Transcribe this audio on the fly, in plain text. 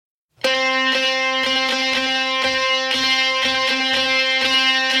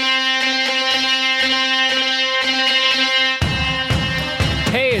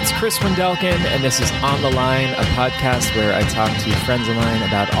Chris Wendelkin, and this is On the Line, a podcast where I talk to friends of mine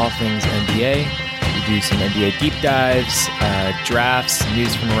about all things NBA. We do some NBA deep dives, drafts,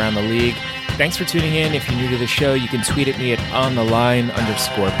 news from around the league. Thanks for tuning in. If you're new to the show, you can tweet at me at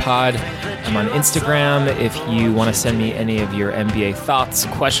ontheline_pod. I'm on Instagram. If you want to send me any of your NBA thoughts,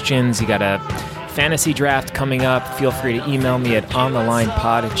 questions, you got a fantasy draft coming up, feel free to email me at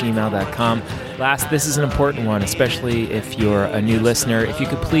onthelinepod@gmail.com. Last, this is an important one, especially if you're a new listener. If you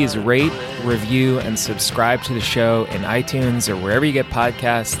could please rate, review, and subscribe to the show in iTunes or wherever you get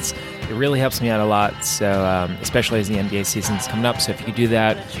podcasts. It really helps me out a lot, so especially as the NBA season's coming up. So if you could do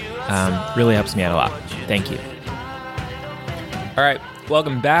that, really helps me out a lot. Thank you. All right,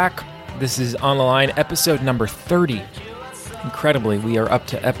 welcome back. This is On the Line, episode number 30. Incredibly, we are up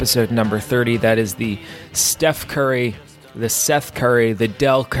to episode number 30. That is the Steph Curry, the Seth Curry, the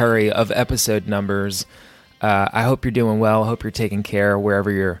Del Curry of episode numbers. I hope you're doing well. I hope you're taking care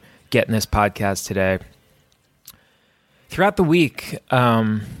wherever you're getting this podcast today. Throughout the week,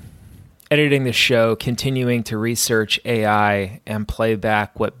 editing the show, continuing to research AI and play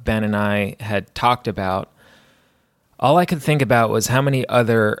back what Ben and I had talked about, all I could think about was how many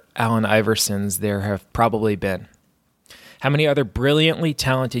other Allen Iversons there have probably been. How many other brilliantly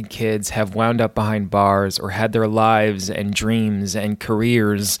talented kids have wound up behind bars or had their lives and dreams and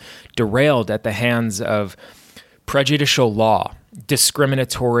careers derailed at the hands of prejudicial law,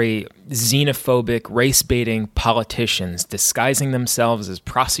 discriminatory, xenophobic, race-baiting politicians disguising themselves as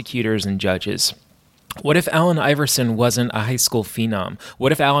prosecutors and judges? What if Allen Iverson wasn't a high school phenom?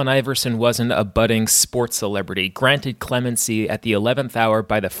 What if Allen Iverson wasn't a budding sports celebrity, granted clemency at the 11th hour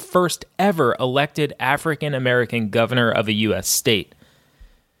by the first ever elected African-American governor of a U.S. state?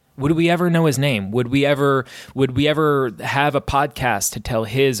 Would we ever know his name? Would we ever have a podcast to tell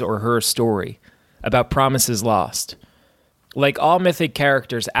his or her story about promises lost? Like all mythic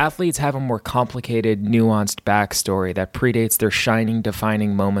characters, athletes have a more complicated, nuanced backstory that predates their shining,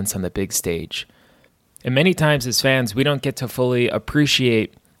 defining moments on the big stage. And many times as fans, we don't get to fully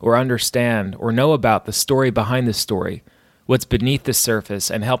appreciate or understand or know about the story behind the story, what's beneath the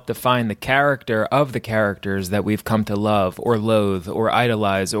surface, and help define the character of the characters that we've come to love or loathe or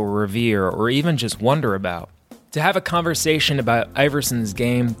idolize or revere or even just wonder about. To have a conversation about Iverson's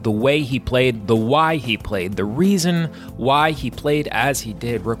game, the way he played, the why he played, the reason why he played as he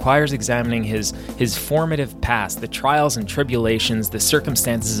did, requires examining his formative past, the trials and tribulations, the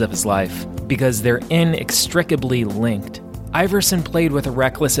circumstances of his life, because they're inextricably linked. Iverson played with a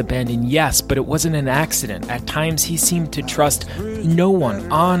reckless abandon, yes, but it wasn't an accident. At times, he seemed to trust no one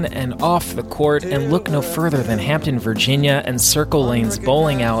on and off the court and look no further than Hampton, Virginia and Circle Lane's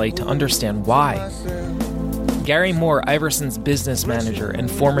bowling alley to understand why. Gary Moore, Iverson's business manager and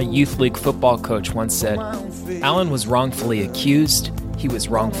former youth league football coach, once said, "Allen was wrongfully accused, he was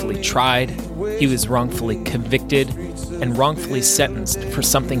wrongfully tried, he was wrongfully convicted, and wrongfully sentenced for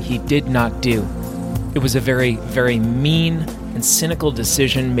something he did not do. It was a very, very mean and cynical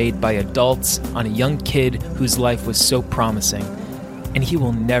decision made by adults on a young kid whose life was so promising, and he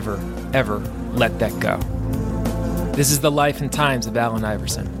will never, ever let that go." This is the life and times of Allen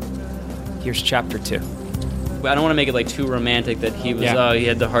Iverson. Here's chapter 2. I don't want to make it like too romantic that he was he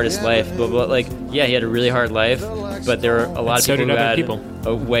had the hardest life, but like he had a really hard life, but there are a lot of people who had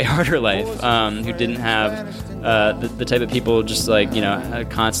a way harder life, who didn't have the type of people just like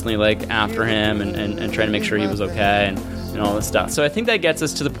constantly like after him and trying to make sure he was okay and all this stuff. So I think that gets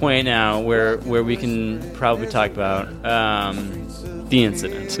us to the point now where we can probably talk about the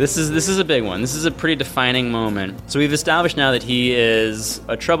incident. This is a big one. This is a pretty defining moment. So we've established now that he is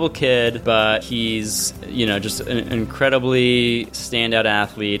a troubled kid, but he's, just an incredibly standout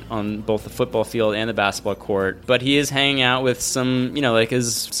athlete on both the football field and the basketball court. But he is hanging out with some,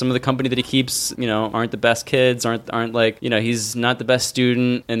 some of the company that he keeps, aren't the best kids, aren't like, he's not the best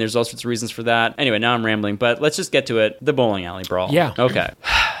student, and there's all sorts of reasons for that. Anyway, now I'm rambling, but let's just get to it. The bowling alley brawl. Yeah. Okay.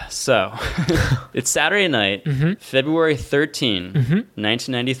 So, it's Saturday night, February 13,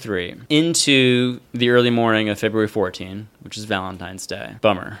 1993, into the early morning of February 14, which is Valentine's Day.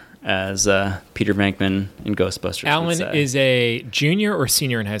 Bummer, as Peter Venkman in Ghostbusters would say. Allen is a junior or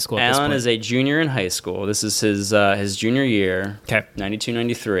senior in high school at this point? Allen is a junior in high school. This is his junior year,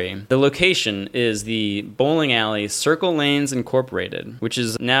 92-93. The location is the bowling alley Circle Lanes Incorporated, which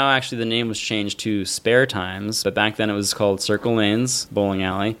is now actually the name was changed to Spare Times, but back then it was called Circle Lanes Bowling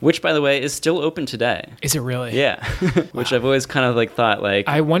Alley, which, by the way, is still open today. Is it really? Yeah. Which I've always kind of like thought, like,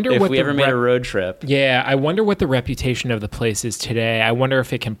 I wonder if what we ever made a road trip. Yeah, I wonder what the reputation of the place is today. I wonder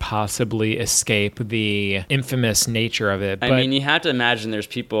if it can possibly escape the infamous nature of it. I mean, you have to imagine there's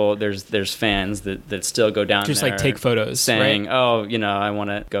people, there's fans that still go down just there. Just like take photos, saying, right? oh, I want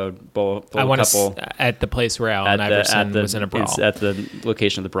to go bowl I a couple. At the place where Allen Iverson was in a brawl. It's at the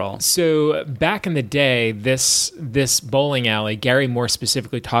location of the brawl. So back in the day, this bowling alley, Gary more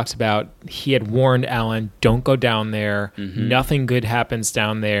specifically talks about, he had warned Allen, don't go down there. Mm-hmm. Nothing good happens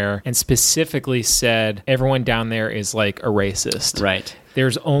down there. And specifically said, everyone down there is like a racist. Right.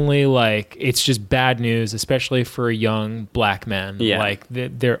 There's only it's just bad news, especially for a young black man. Yeah. Like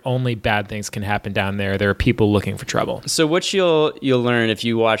there only bad things can happen down there. There are people looking for trouble. So what you'll learn if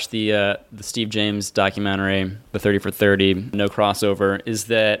you watch the Steve James documentary, The 30 for 30, No Crossover, is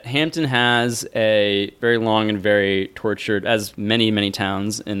that Hampton has a very long and very tortured, as many, many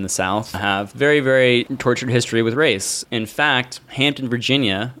towns in the South have, very, very tortured history with race. In fact, Hampton,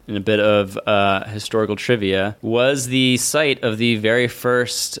 Virginia, in a bit of historical trivia, was the site of the very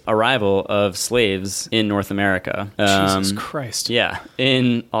first arrival of slaves in North America. Jesus Christ. Yeah.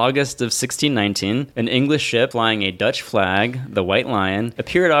 In August of 1619, an English ship flying a Dutch flag, the White Lion,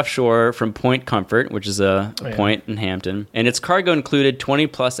 appeared offshore from Point Comfort, which is a point in Hampton, and its cargo included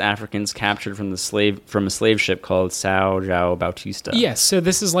 20-plus Africans captured from a slave ship called São João Bautista. Yes, so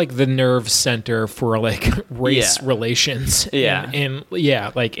this is like the nerve center for race relations. Yeah. In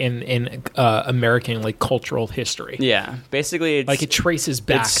American cultural history. Yeah. Basically, it's it traces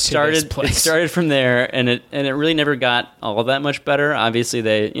back to this place. It started from there, and it really never got all that much better. Obviously,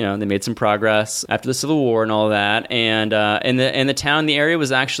 they made some progress after the Civil War and all that, and the area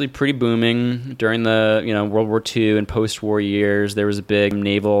was actually pretty booming during the World War II and post-war years. There was a big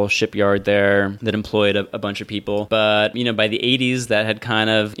naval shipyard there that employed a bunch of people, but by the 80s, that had kind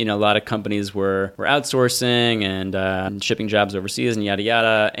of a lot of companies were outsourcing and shipping jobs overseas and yada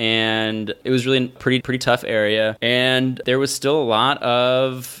yada, and it was really a pretty tough area, and there was still a lot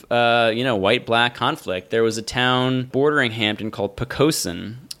of white-black conflict. There was a town bordering Hampton called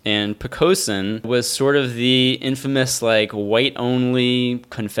Poquoson, and Poquoson was sort of the infamous white-only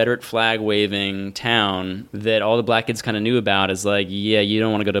Confederate flag-waving town that all the black kids kind of knew about as you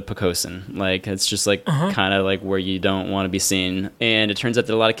don't want to go to Poquoson. It's just kind of where you don't want to be seen. And it turns out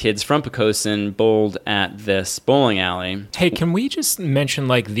that a lot of kids from Poquoson bowled at this bowling alley. Hey, can we just mention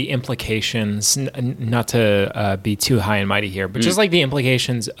the implications, not to be too high and mighty here, but just the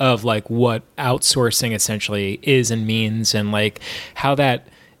implications of what outsourcing essentially is and means, and how that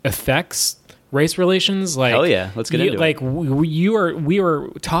affects race relations? Hell yeah, let's get into it. We were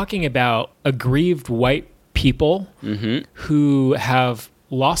talking about aggrieved white people who have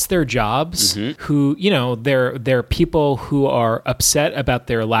lost their jobs, who, they're people who are upset about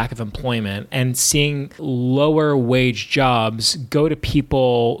their lack of employment, and seeing lower wage jobs go to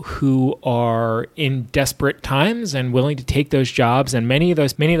people who are in desperate times and willing to take those jobs. And many of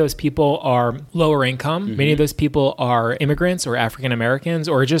those people are lower income. Many of those people are immigrants or African Americans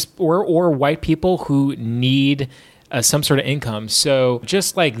or white people who need some sort of income. So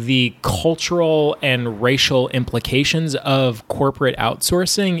just the cultural and racial implications of corporate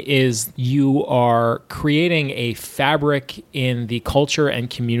outsourcing is you are creating a fabric in the culture and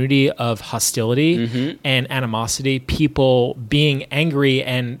community of hostility and animosity, people being angry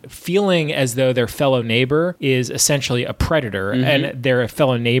and feeling as though their fellow neighbor is essentially a predator and their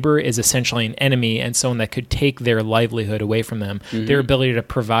fellow neighbor is essentially an enemy and someone that could take their livelihood away from them, their ability to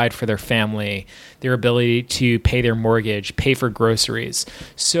provide for their family, their ability to pay their mortgage, pay for groceries.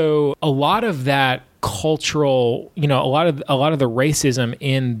 So a lot of that cultural, a lot of the racism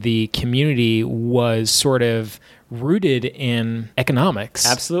in the community was sort of rooted in economics.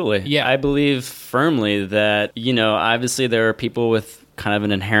 Absolutely. Yeah. I believe firmly that, obviously there are people with kind of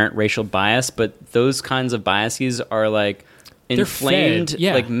an inherent racial bias, but those kinds of biases are inflamed,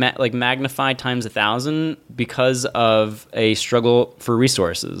 magnified times 1,000 because of a struggle for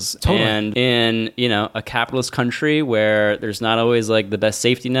resources. Totally. And in, a capitalist country where there's not always the best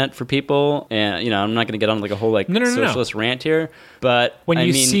safety net for people, and, I'm not going to get on a whole socialist rant here, but when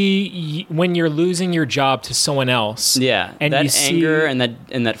when you're losing your job to someone else, and that anger and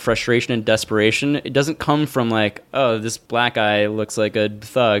that frustration and desperation, it doesn't come from this black guy looks like a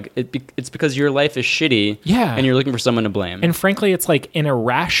thug. It's because your life is shitty, and you're looking for someone to blame. And frankly, it's like an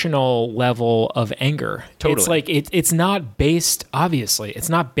irrational level of anger. Totally. It's like it's not based, obviously, it's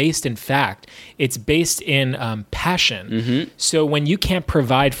not based in fact. It's based in passion. So when you can't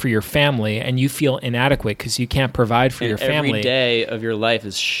provide for your family and you feel inadequate because you can't provide for your family, every day of your life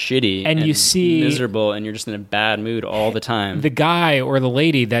is shitty and you see miserable, and you're just in a bad mood all the time. The guy or the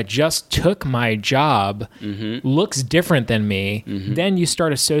lady that just took my job looks different than me. Then you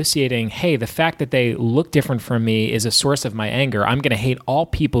start associating, hey, the fact that they look different from me is a source of my anger. I'm going to hate all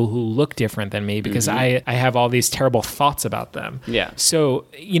people who look different than me because I have all these terrible thoughts about them. Yeah. So,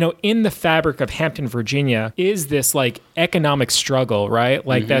 in the fabric of Hampton, Virginia, is this like economic struggle, right?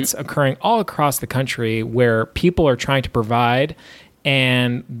 Like that's occurring all across the country where people are trying to provide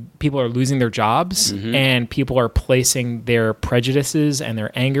and people are losing their jobs and people are placing their prejudices and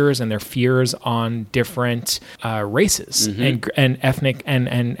their angers and their fears on different races and ethnic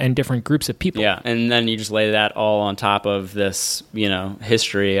and different groups of people. Yeah, and then you just lay that all on top of this,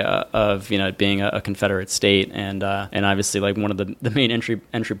 history of being a Confederate state and obviously like one of the main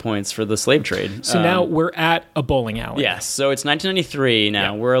entry points for the slave trade. So now we're at a bowling alley. Yes, so it's 1993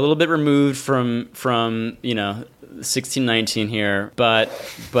 now. Yeah. We're a little bit removed from 1619 here, but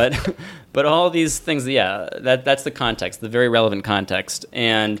all these things, that's the context, the very relevant context.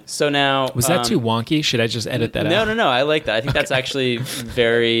 And so now... Was that too wonky? Should I just edit that out? No, I like that. I think that's actually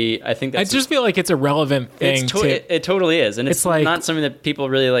I just feel like it's a relevant thing. It totally is. And it's like, not something that people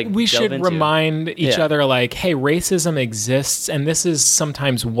really like we should into. remind each other like, hey, racism exists, and this is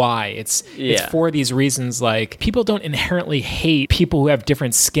sometimes why. It's for these reasons. Like, people don't inherently hate people who have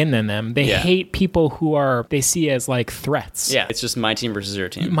different skin than them. They hate people who they see as like threats. Yeah, it's just my team versus your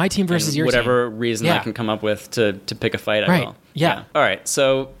team. My team versus your whatever team. Reason I can come up with to pick a fight, right. I will. Yeah. All right.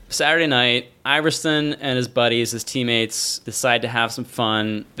 So Saturday night, Iverson and his buddies, his teammates, decide to have some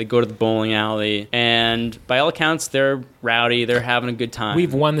fun. They go to the bowling alley, and by all accounts, they're rowdy. They're having a good time.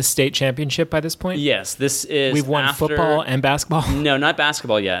 We've won the state championship by this point? Yes. This is We've won football and basketball? No, not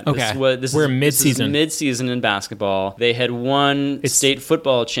basketball yet. Okay. We're mid-season. This is mid-season in basketball. They had won state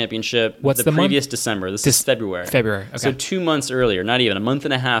football championship the previous December. This is February. February, okay. So 2 months earlier, not even, a month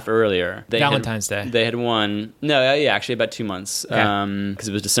and a half earlier. Valentine's Day. They had won... No, actually about 2 months. Because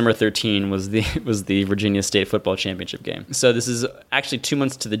it was December 13 was the Virginia State Football Championship game. So this is actually 2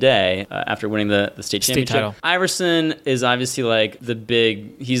 months to the day after winning the state championship. Title. Iverson is obviously like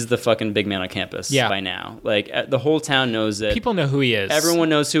he's the fucking big man on campus by now. Like the whole town knows it. People know who he is. Everyone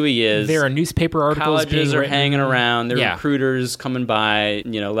knows who he is. There are newspaper articles Colleges are written. hanging around. There are recruiters coming by,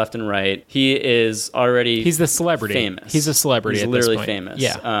 left and right. He is already He's the celebrity. Famous. He's a celebrity He's at literally this point. famous.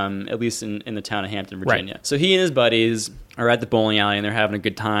 Yeah. At least in the town of Hampton, Virginia. Right. So he and his buddies are at the bowling alley and they're having a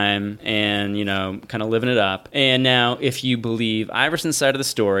good time and, kind of living it up. And now, if you believe Iverson's side of the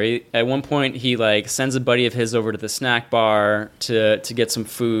story, at one point he sends a buddy of his over to the snack bar to get some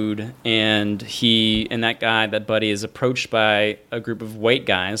food, and that buddy is approached by a group of white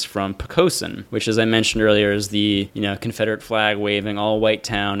guys from Poquoson, which, as I mentioned earlier, is the Confederate flag waving all white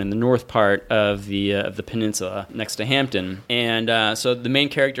town in the north part of the peninsula next to Hampton. And so the main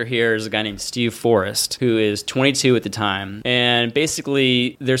character here is a guy named Steve Forrest, who is 22 at the time. And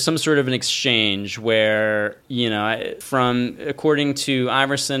basically, there's some sort of an exchange where, according to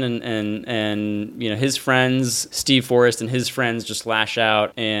Iverson and his friends, Steve Forrest and his friends just lash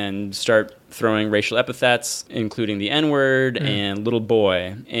out and start throwing racial epithets, including the N-word and little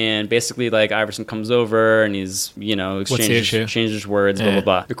boy. And basically, Iverson comes over and he's, exchanges words, blah, blah,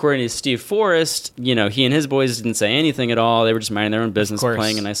 blah. According to Steve Forrest, he and his boys didn't say anything at all. They were just minding their own business,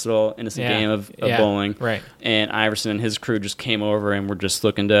 playing a nice little innocent game of bowling. Right. And Iverson and his crew just came over and were just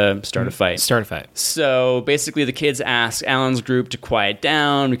looking to start a fight. So basically, the kids ask Alan's group to quiet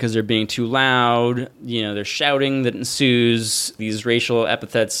down because they're being too loud. There's shouting that ensues. These racial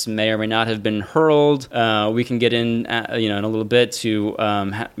epithets may or may not have been hurled. We can get in, in a little bit to,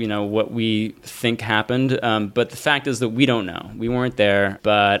 what we think happened. But the fact is that we don't know. We weren't there,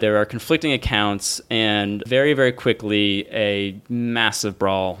 but there are conflicting accounts, and very, very quickly, a massive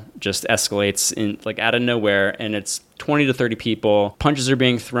brawl just escalates in out of nowhere, and it's 20 to 30 people. Punches are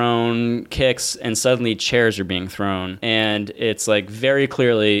being thrown, kicks, and suddenly chairs are being thrown. And it's very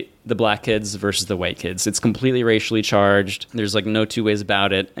clearly the black kids versus the white kids. It's completely racially charged. There's no two ways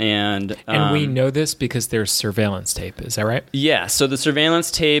about it. And we know this because there's surveillance tape. Is that right? Yeah. So the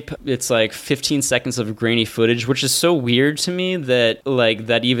surveillance tape, it's 15 seconds of grainy footage, which is so weird to me that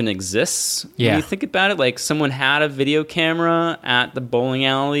that even exists. Yeah. When you think about it, someone had a video camera at the bowling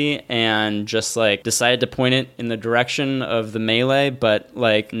alley and just decided to point it in the direction section of the melee, but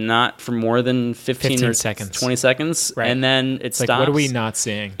like not for more than 15 or seconds. 20 seconds. Right. And then it stops. Like, what are we not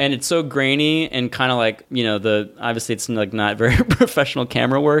seeing? And it's so grainy and kind of like, obviously it's like not very professional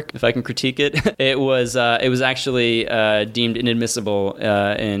camera work, if I can critique it. It was actually deemed inadmissible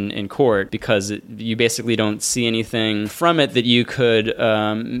in court because you basically don't see anything from it that you could,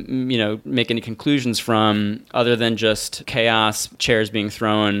 make any conclusions from other than just chaos, chairs being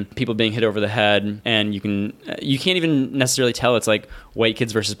thrown, people being hit over the head, and you can't even necessarily tell it's like white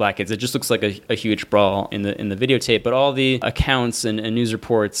kids versus black kids. It just looks like a huge brawl in the videotape. But all the accounts and news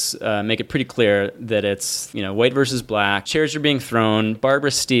reports make it pretty clear that it's white versus black. Chairs are being thrown.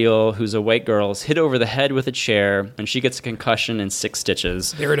 Barbara Steele, who's a white girl, is hit over the head with a chair, and she gets a concussion and 6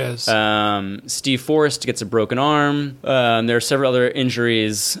 stitches. There it is. Steve Forrest gets a broken arm. There are several other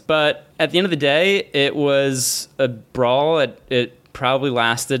injuries, but at the end of the day, it was a brawl. It probably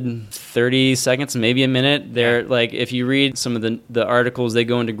lasted 30 seconds, maybe a minute. Like, if you read some of the articles, they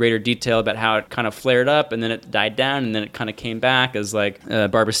go into greater detail about how it kind of flared up and then it died down and then it kind of came back as like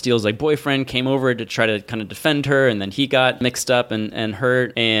Barbara Steele's like boyfriend came over to try to kind of defend her, and then he got mixed up and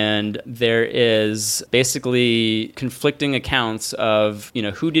hurt. And there is basically conflicting accounts of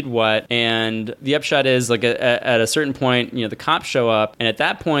who did what. And the upshot is like at a certain point, the cops show up, and at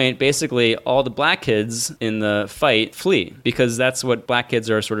that point, basically all the black kids in the fight flee, because that's what black kids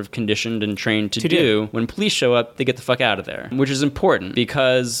are sort of conditioned and trained to do. When police show up, they get the fuck out of there, which is important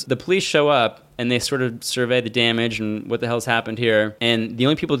because the police show up and they sort of survey the damage and what the hell's happened here. And the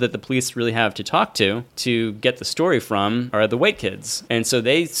only people that the police really have to talk to get the story from are the white kids. And so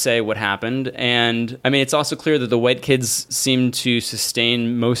they say what happened. And I mean, it's also clear that the white kids seem to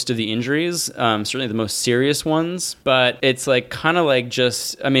sustain most of the injuries, certainly the most serious ones. But it's like kind of like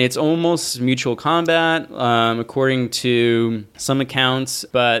it's almost mutual combat, according to some accounts.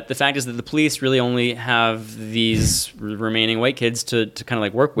 But the fact is that the police really only have these remaining white kids to kind of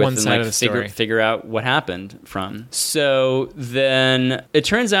like work with and like figure out what happened from. So then it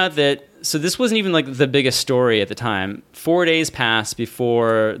turns out that this wasn't even like the biggest story at the time. 4 days pass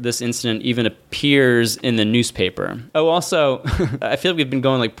before this incident even appears in the newspaper. Oh, also, I feel like we've been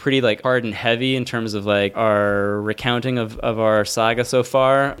going like pretty like hard and heavy in terms of like our recounting of our saga so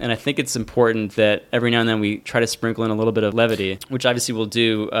far. And I think it's important that every now and then we try to sprinkle in a little bit of levity, which obviously we'll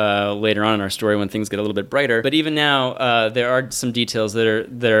do later on in our story when things get a little bit brighter. But even now, there are some details that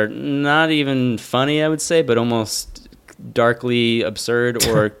are not even funny, I would say, but almost darkly absurd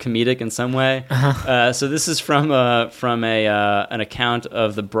or comedic in some way. So this is from an account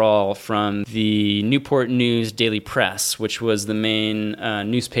of the brawl from the Newport News Daily Press, which was the main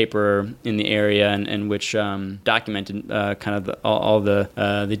newspaper in the area and which documented kind of all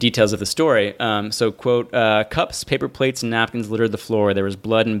the details of the story. So, quote, cups, paper plates, and napkins littered the floor. There was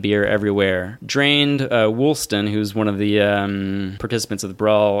blood and beer everywhere. Drained Woolston, who's one of the participants of the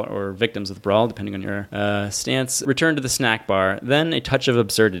brawl or victims of the brawl, depending on your stance, returned to the snack bar. Then a touch of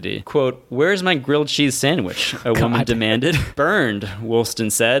absurdity. Quote, "Where's my grilled cheese sandwich?" a woman demanded. "Burned," Woolston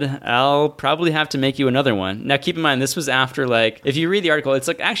said. "I'll probably have to make you another one." Now keep in mind, this was after like, if you read the article, it's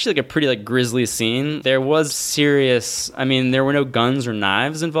like actually like a pretty like grisly scene. There was there were no guns or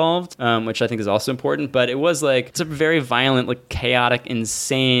knives involved, which I think is also important, but it was like, it's a very violent, like chaotic,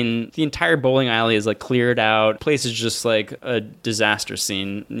 insane, the entire bowling alley is like cleared out. Place is just like a disaster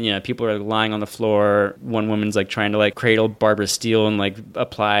scene. People are like, lying on the floor. One woman's like trying to like cradle Barbara Steele and like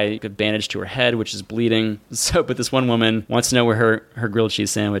apply a bandage to her head, which is bleeding. But this one woman wants to know where her grilled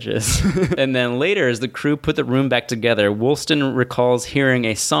cheese sandwich is. And then later, as the crew put the room back together, Woolston recalls hearing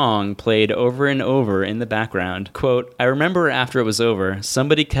a song played over and over in the background. Quote, "I remember after it was over,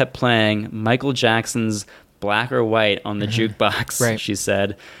 somebody kept playing Michael Jackson's Black or White on the jukebox," right, she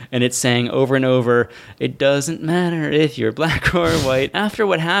said. And it's saying over and over, "It doesn't matter if you're black or white." After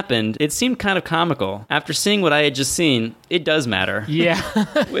what happened, it seemed kind of comical. After seeing what I had just seen, it does matter. Yeah.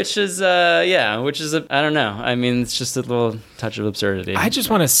 which is I don't know. I mean, it's just a little touch of absurdity. I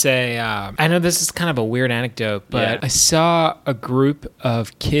just want to say, I know this is kind of a weird anecdote, but I saw a group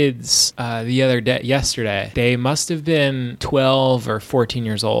of kids yesterday. They must have been 12 or 14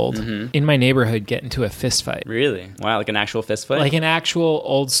 years old in my neighborhood get into a fist fight. Really? Wow, like an actual fist fight? Like an actual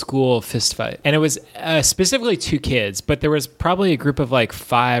old school fist fight. And it was specifically 2 kids, but there was probably a group of like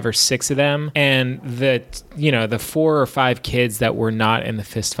 5 or 6 of them. And the 4 or 5 kids that were not in the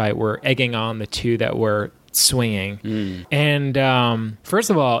fist fight were egging on the 2 that were swinging. And first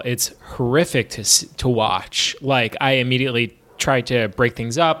of all, it's horrific to watch. Like, I immediately tried to break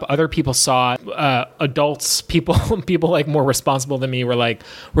things up. Other people saw adults, people like more responsible than me were like,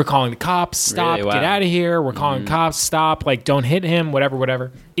 we're calling the cops, stop, Really? Wow. get out of here. We're calling cops, stop, like don't hit him,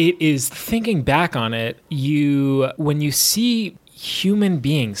 whatever. It is, thinking back on it, when you see human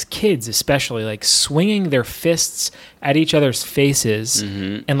beings, kids especially, like swinging their fists at each other's faces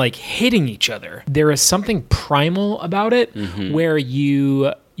and like hitting each other, there is something primal about it where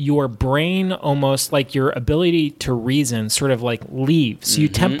your brain, almost like your ability to reason, sort of like leaves.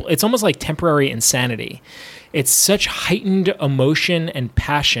 It's almost like temporary insanity. It's such heightened emotion and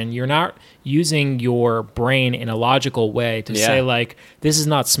passion. You're not using your brain in a logical way to say like, this is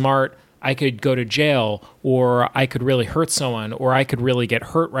not smart. I could go to jail, or I could really hurt someone, or I could really get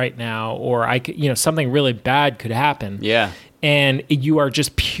hurt right now, or I could, something really bad could happen. Yeah. And you are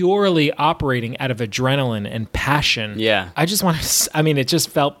just purely operating out of adrenaline and passion. Yeah. I just it just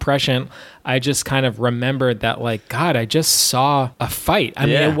felt prescient. I just kind of remembered that, like, God, I just saw a fight. I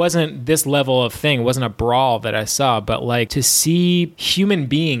mean, it wasn't this level of thing. It wasn't a brawl that I saw, but like to see human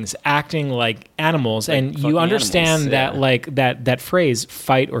beings acting like animals. Like, and you understand that, like that phrase,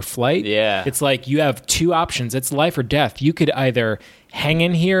 fight or flight. Yeah. It's like you have two options. It's life or death. You could either hang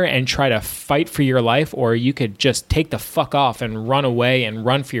in here and try to fight for your life, or you could just take the fuck off and run away and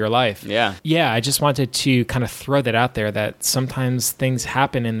run for your life. Yeah. Yeah, I just wanted to kind of throw that out there, that sometimes things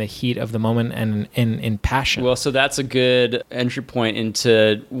happen in the heat of the moment and in passion. Well, so that's a good entry point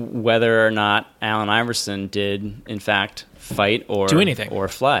into whether or not Allen Iverson did, in fact, fight or do anything or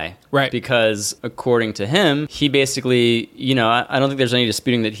fly. Right. Because according to him, he basically, I don't think there's any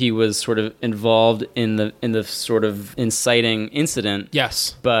disputing that he was sort of involved in the sort of inciting incident.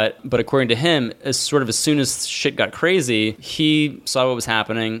 Yes. But according to him, as soon as shit got crazy, he saw what was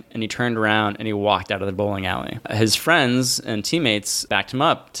happening and he turned around and he walked out of the bowling alley. His friends and teammates backed him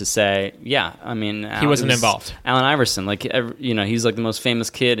up to say, yeah, I mean, he wasn't involved. Allen Iverson, like, he's like the most famous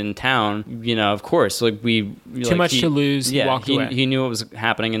kid in town. Of course, like too much to lose. Yeah, walked away. He knew what was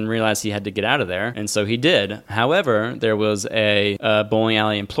happening and realized he had to get out of there, and so he did. However, there was a bowling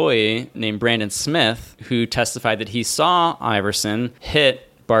alley employee named Brandon Smith who testified that he saw Iverson hit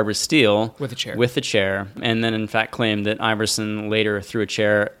Barbara Steele with a chair, and then in fact claimed that Iverson later threw a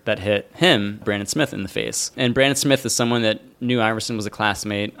chair that hit him, Brandon Smith, in the face. And Brandon Smith is someone that knew Iverson was a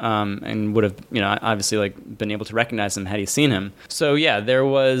classmate, and would have, obviously like been able to recognize him had he seen him. So yeah, there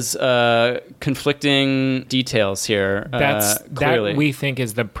was conflicting details here. Clearly. That we think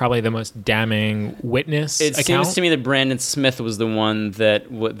is probably the most damning witness. It seems to me that Brandon Smith was the one that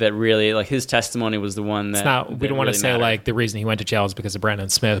really, like, his testimony was the one that. It's not. We don't want to say like the reason he went to jail is because of Brandon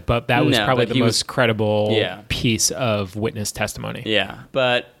Smith, but that was probably the most credible piece of witness testimony. Yeah,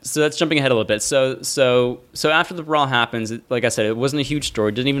 but so that's jumping ahead a little bit. So after the brawl happens, like I said, it wasn't a huge story.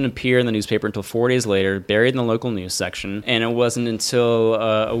 It didn't even appear in the newspaper until 4 days later, buried in the local news section. And it wasn't until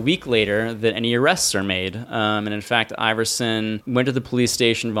a week later that any arrests are made. And in fact, Iverson went to the police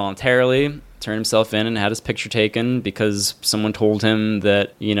station voluntarily, turned himself in and had his picture taken because someone told him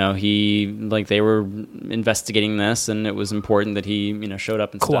that, they were investigating this and it was important that he, showed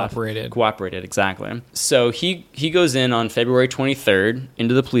up and cooperated, exactly. So he goes in on February 23rd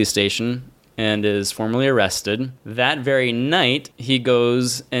into the police station and is formally arrested. That very night, he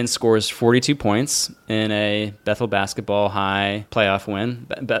goes and scores 42 points in a Bethel basketball high playoff win.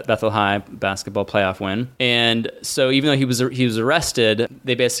 Bethel High basketball playoff win. And so even though he was arrested,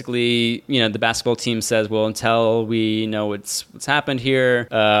 they basically, the basketball team says, well, until we know what's happened here,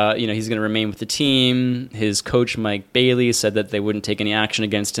 he's going to remain with the team. His coach, Mike Bailey, said that they wouldn't take any action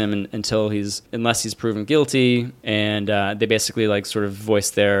against him unless he's proven guilty. And they basically like sort of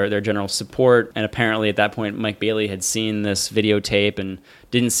voiced their general support. And apparently at that point, Mike Bailey had seen this videotape and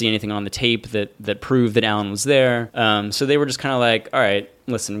didn't see anything on the tape that proved that Allen was there. So they were just kind of like, all right,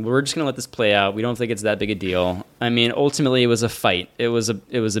 listen, we're just going to let this play out. We don't think it's that big a deal. I mean, ultimately, it was a fight. It was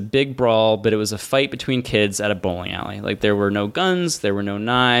a big brawl, but it was a fight between kids at a bowling alley. Like, there were no guns. There were no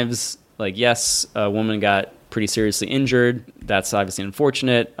knives. Like, yes, a woman got pretty seriously injured. That's obviously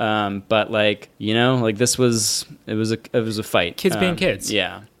unfortunate. But this was a fight. Kids being kids.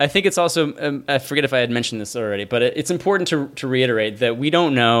 Yeah. I think it's also, I forget if I had mentioned this already, but it's important to reiterate that we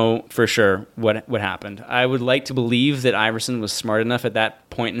don't know for sure what happened. I would like to believe that Iverson was smart enough at that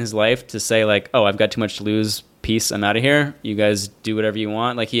point in his life to say like, oh, I've got too much to lose. Peace. I'm out of here. You guys do whatever you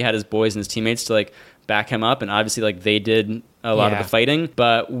want. Like, he had his boys and his teammates to like back him up. And obviously like they did a lot of the fighting,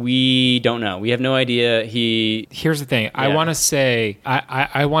 but we don't know. We have no idea. Here's the thing. Yeah. I want to say,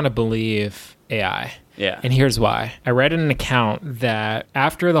 I want to believe AI. Yeah. And here's why. I read in an account that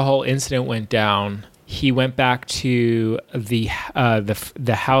after the whole incident went down, he went back to the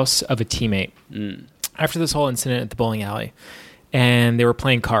house of a teammate after this whole incident at the bowling alley. and they were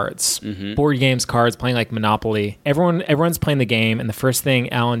playing cards, board games, cards, playing like Monopoly. Everyone's playing the game, and the first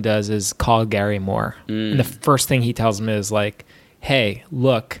thing Alan does is call Gary Moore. And the first thing he tells him is like, hey,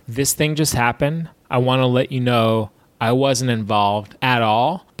 look, this thing just happened. I want to let you know I wasn't involved at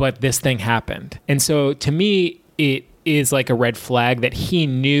all, but this thing happened. And so to me, it is like a red flag that he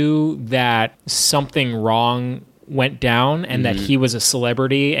knew that something wrong went down and that he was a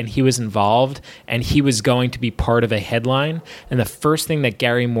celebrity and he was involved and he was going to be part of a headline. And the first thing that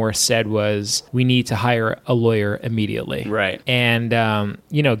Gary Moore said was, we need to hire a lawyer immediately. Right. And,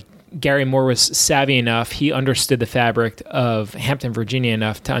 Gary Moore was savvy enough. He understood the fabric of Hampton, Virginia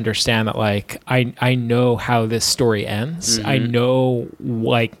enough to understand that, like, I know how this story ends. I know,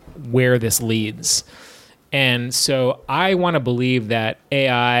 like, where this leads. And so I want to believe that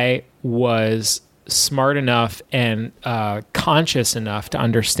AI was smart enough and conscious enough to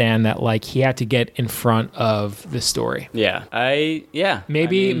understand that, like, he had to get in front of the story. Maybe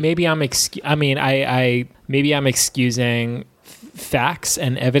I'm excusing facts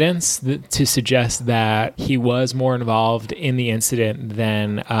and evidence to suggest that he was more involved in the incident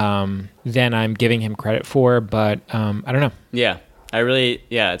than I'm giving him credit for, but I don't know. Yeah.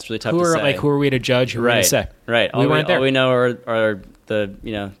 It's really tough to say. Who are we to judge? Who are we to say? Right. We weren't there. All we know are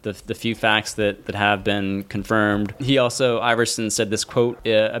the few facts that have been confirmed. He also, Iverson said this quote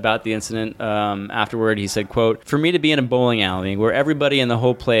about the incident afterward. He said, quote, "For me to be in a bowling alley where everybody in the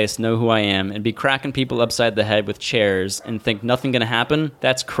whole place know who I am and be cracking people upside the head with chairs and think nothing gonna happen,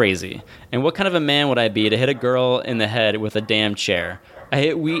 that's crazy. And what kind of a man would I be to hit a girl in the head with a damn chair?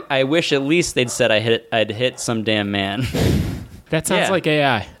 I wish at least they'd said I'd hit some damn man." That sounds like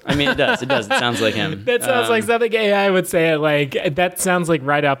AI. I mean, it does. It sounds like him. That sounds like something AI would say. Like, that sounds like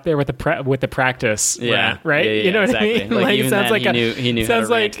right up there with the practice. Yeah. Right. Yeah, you know exactly. what I mean? Like even it sounds then, like he knew how to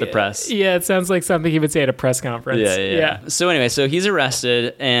rant to the press. Yeah. It sounds like something he would say at a press conference. Yeah. So anyway, he's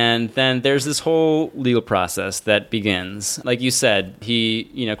arrested, and then there's this whole legal process that begins. Like you said, he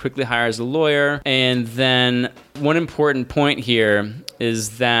quickly hires a lawyer, and then one important point here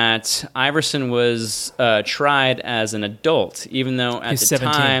is that Iverson was tried as an adult, even though at the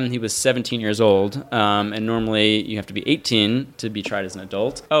time he was 17 years old. And normally you have to be 18 to be tried as an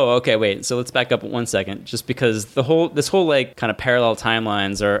adult. Oh, okay, wait. So let's back up 1 second, just because this whole like kind of parallel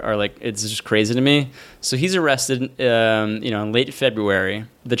timelines are like, it's just crazy to me. So he's arrested, in late February.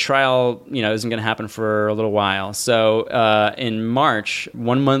 The trial, isn't going to happen for a little while. So in March,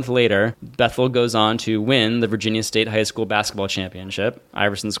 1 month later, Bethel goes on to win the Virginia State High School basketball championship.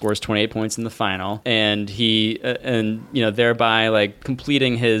 Iverson scores 28 points in the final, and he, thereby like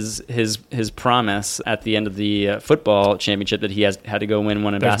completing his promise at the end of the football championship that he had to go win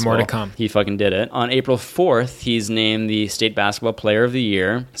one in basketball. There's more to come. He fucking did it. On April 4th, he's named the State Basketball Player of the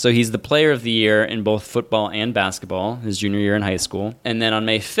Year. So he's the Player of the Year in both football and basketball, his junior year in high school. And then on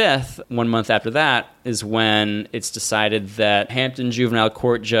May 5th, 1 month after that, is when it's decided that Hampton Juvenile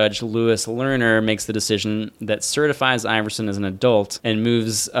Court Judge Lewis Lerner makes the decision that certifies Iverson as an adult and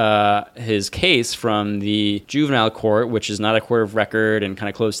moves his case from the juvenile court, which is not a court of record and kind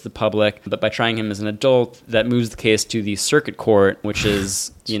of closed to the public, but by trying him as an adult, that moves the case to the circuit court, which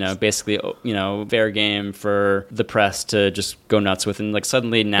is basically fair game for the press to just go nuts with, and like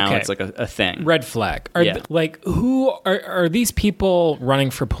suddenly now it's like a thing. Red flag. Who are these people running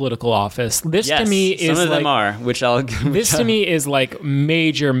for political office? This to me is some of them are, which I'll. This to me is like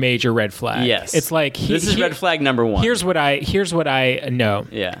major red flag. Yes, it's like this is red flag number one. Here's what I know.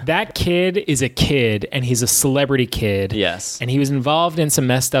 Yeah, that kid is a kid, and he's a celebrity kid. Yes, and he was involved in some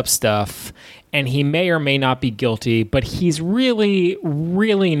messed up stuff. And he may or may not be guilty, but he's really,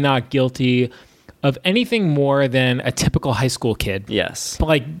 really not guilty of anything more than a typical high school kid. Yes. But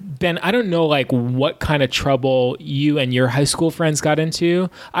like, Ben, I don't know like what kind of trouble you and your high school friends got into.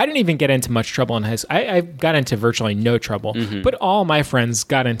 I didn't even get into much trouble in high school. I got into virtually no trouble, but all my friends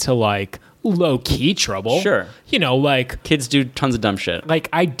got into like low-key trouble. Sure. Like kids do tons of dumb shit. Like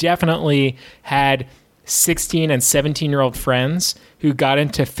I definitely had 16 and 17-year-old friends who got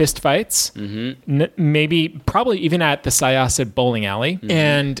into fistfights, probably even at the Syosset bowling alley,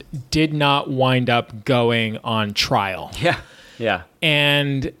 and did not wind up going on trial. Yeah.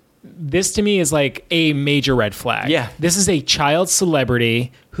 And this to me is like a major red flag. Yeah. This is a child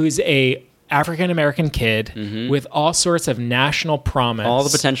celebrity who's a African-American kid with all sorts of national promise. All the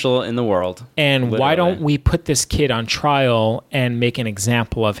potential in the world. And literally. Why don't we put this kid on trial and make an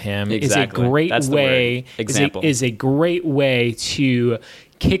example of him? Exactly. Is a great way to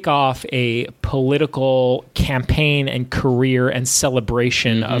kick off a political campaign and career and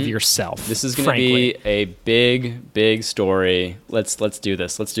celebration of yourself. This is going to be a big story. Let's do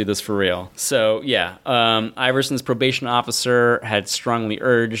this. Let's do this for real. So yeah, Iverson's probation officer had strongly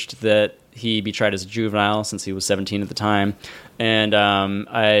urged that he be tried as a juvenile since he was 17 at the time. And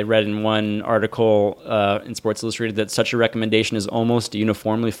I read in one article in Sports Illustrated that such a recommendation is almost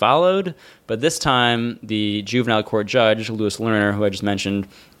uniformly followed. But this time, the juvenile court judge, Louis Lerner, who I just mentioned,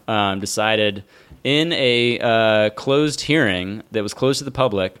 decided in a closed hearing that was closed to the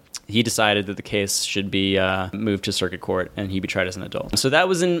public, he decided that the case should be moved to circuit court and he be tried as an adult. So that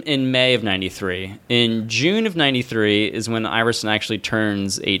was in May of 93. In June of 93 is when Iverson actually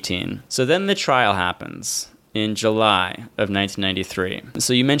turns 18. So then the trial happens in July of 1993.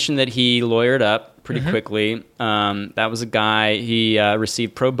 So you mentioned that he lawyered up pretty quickly. That was a guy, he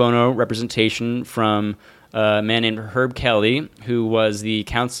received pro bono representation from a man named Herb Kelly, who was the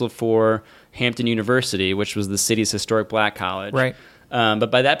counsel for Hampton University, which was the city's historic black college. Right. But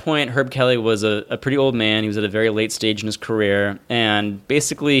by that point, Herb Kelly was a pretty old man. He was at a very late stage in his career. And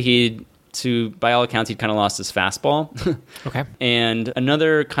basically, by all accounts, he'd kind of lost his fastball. Okay. And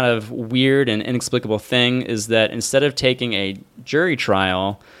another kind of weird and inexplicable thing is that instead of taking a jury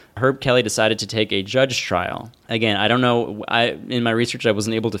trial, Herb Kelly decided to take a judge trial. Again, I don't know. In my research, I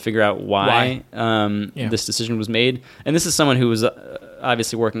wasn't able to figure out why this decision was made. And this is someone who was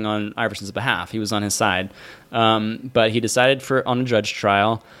obviously working on Iverson's behalf. He was on his side. But he decided on a judge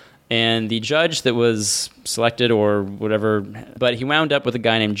trial. And the judge that was selected or whatever, but he wound up with a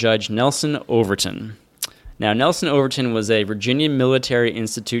guy named Judge Nelson Overton. Now, Nelson Overton was a Virginia Military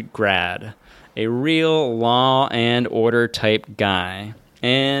Institute grad, a real law and order type guy.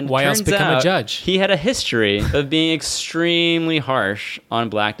 And why else become a judge? He had a history of being extremely harsh on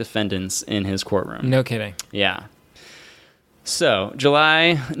black defendants in his courtroom. No kidding. Yeah. So,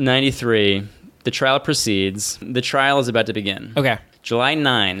 July 93, the trial proceeds. The trial is about to begin. Okay. July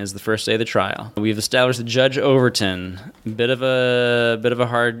 9 is the first day of the trial. We've established that Judge Overton, a bit of a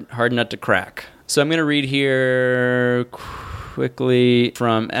hard nut to crack. So I'm going to read here quickly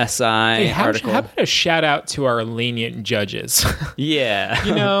from SI article. How about a shout out to our lenient judges? Yeah.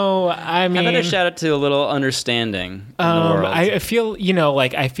 I mean, how about a shout out to a little understanding in the world? I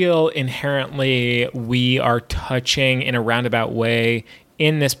feel inherently we are touching in a roundabout way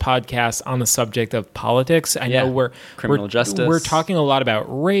in this podcast on the subject of politics. I know we're justice. We're talking a lot about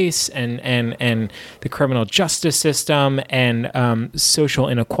race and the criminal justice system and social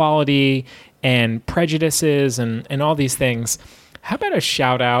inequality and prejudices and all these things. How about a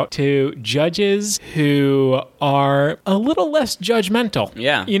shout out to judges who are a little less judgmental?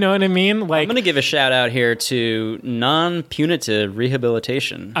 Yeah. You know what I mean? I'm going to give a shout out here to non-punitive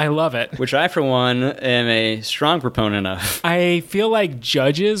rehabilitation. I love it. Which I, for one, am a strong proponent of. I feel like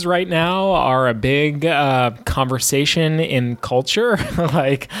judges right now are a big conversation in culture.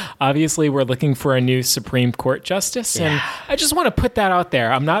 Obviously, we're looking for a new Supreme Court justice. Yeah. And I just want to put that out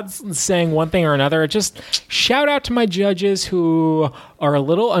there. I'm not saying one thing or another. Just shout out to my judges who are a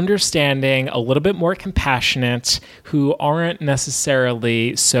little understanding, a little bit more compassionate, who aren't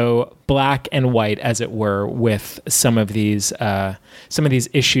necessarily so black and white, as it were, with some of these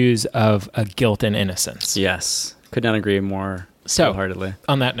issues of guilt and innocence. Yes, could not agree more wholeheartedly.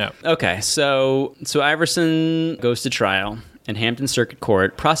 On that note, okay, so Iverson goes to trial. In Hampton Circuit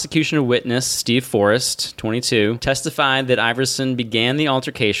Court, prosecution witness Steve Forrest, 22, testified that Iverson began the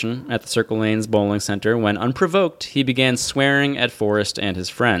altercation at the Circle Lanes Bowling Center when, unprovoked, he began swearing at Forrest and his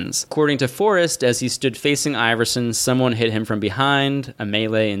friends. According to Forrest, as he stood facing Iverson, someone hit him from behind, a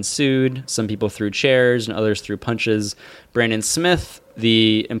melee ensued, some people threw chairs and others threw punches. Brandon Smith,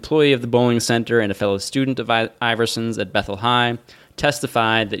 the employee of the bowling center and a fellow student of Iverson's at Bethel High,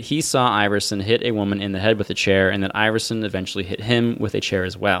 testified that he saw Iverson hit a woman in the head with a chair and that Iverson eventually hit him with a chair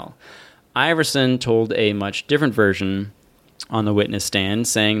as well. Iverson told a much different version on the witness stand,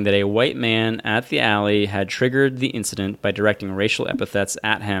 saying that a white man at the alley had triggered the incident by directing racial epithets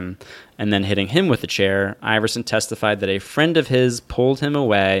at him and then hitting him with a chair. Iverson testified that a friend of his pulled him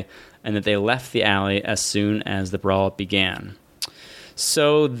away and that they left the alley as soon as the brawl began.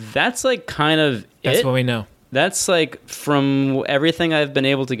 So that's That's what we know. That's from everything I've been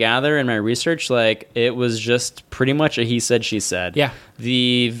able to gather in my research, it was just pretty much a he said, she said. Yeah.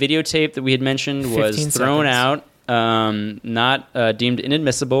 The videotape that we had mentioned was thrown out, not deemed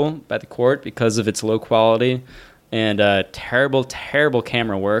inadmissible by the court because of its low quality. and terrible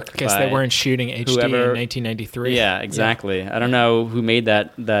camera work. I guess they weren't shooting HD in 1993. Yeah, exactly. Yeah. I don't know who made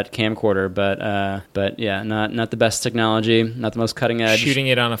that camcorder, but yeah, not the best technology, not the most cutting edge. Shooting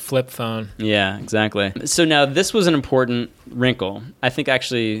it on a flip phone. Yeah, exactly. So now this was an important wrinkle. I think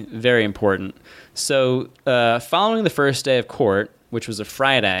actually very important. So following the first day of court, which was a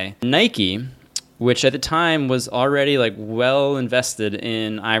Friday, Nike, which at the time was already like well invested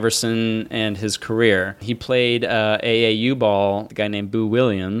in Iverson and his career. He played AAU ball, a guy named Boo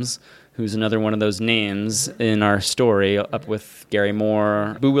Williams, who's another one of those names in our story, up with Gary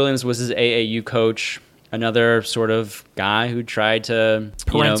Moore. Boo Williams was his AAU coach, another sort of guy who tried to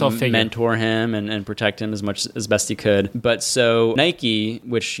mentor him and protect him as best he could. But so Nike,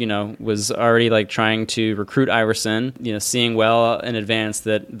 which was already like trying to recruit Iverson, seeing well in advance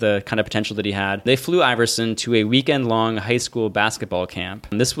that the kind of potential that he had, they flew Iverson to a weekend-long high school basketball camp.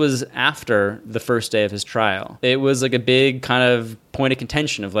 And this was after the first day of his trial. It was like a big kind of point of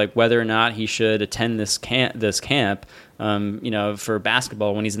contention of like whether or not he should attend this camp. For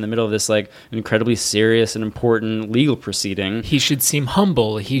basketball when he's in the middle of this like incredibly serious and important legal proceeding. He should seem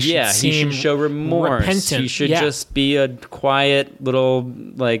humble. He should show remorse. Repentant. He should just be a quiet little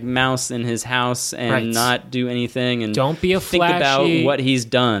like mouse in his house and not do anything and don't be think about what he's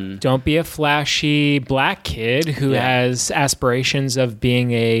done. Don't be a flashy black kid who has aspirations of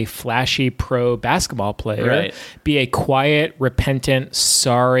being a flashy pro basketball player. Right. Be a quiet, repentant,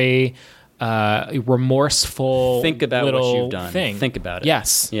 sorry, remorseful. Think about little what you've done. Thing. Think about it.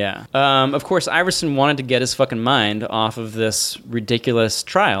 Yes. Yeah. Of course, Iverson wanted to get his fucking mind off of this ridiculous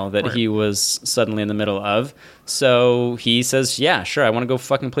trial that he was suddenly in the middle of. So he says, yeah, sure, I want to go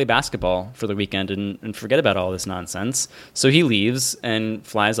fucking play basketball for the weekend and forget about all this nonsense. So he leaves and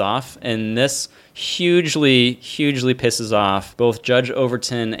flies off, and this hugely, hugely pisses off both Judge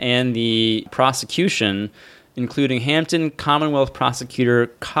Overton and the prosecution, including Hampton Commonwealth Prosecutor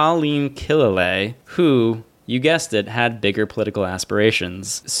Colleen Killalay, who, you guessed it, had bigger political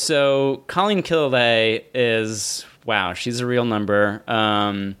aspirations. So Colleen Killalay is, wow, she's a real number.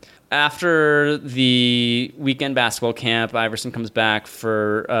 After the weekend basketball camp, Iverson comes back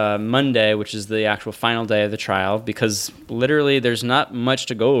for Monday, which is the actual final day of the trial, because literally there's not much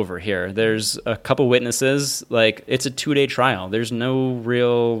to go over here. There's a couple witnesses. Like, it's a 2-day trial. There's no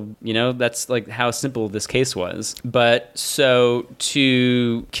real, that's like how simple this case was. But so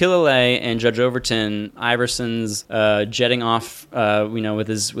to Killalay and Judge Overton, Iverson's jetting off, with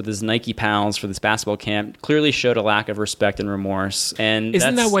his Nike pals for this basketball camp clearly showed a lack of respect and remorse. And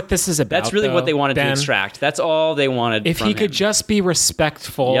isn't that what this is about? That's really what they wanted to extract. That's all they wanted. If he could just be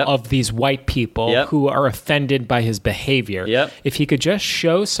respectful of these white people who are offended by his behavior, if he could just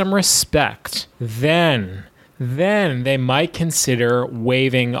show some respect, then they might consider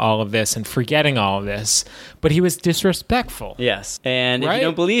waiving all of this and forgetting all of this. But he was disrespectful. Yes. And if you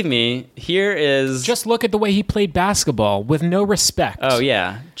don't believe me, here is... Just look at the way he played basketball with no respect. Oh,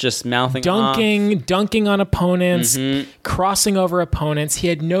 yeah. Just mouthing dunking on opponents, crossing over opponents. He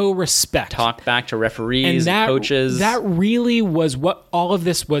had no respect. Talk back to referees and coaches. That really was what all of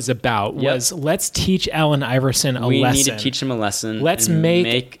this was about, was let's teach Allen Iverson a lesson. We need to teach him a lesson. Let's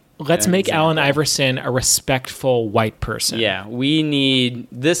make Allen Iverson a respectful white person. Yeah, we need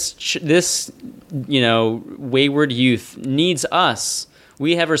this wayward youth needs us.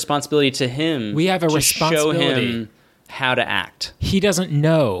 We have a responsibility to him. We have a responsibility. Show him how to act. He doesn't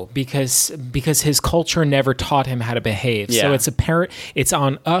know because his culture never taught him how to behave. Yeah. So it's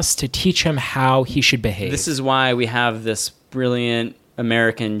on us to teach him how he should behave. This is why we have this brilliant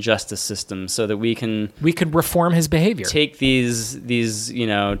American justice system, so that we could reform his behavior, take these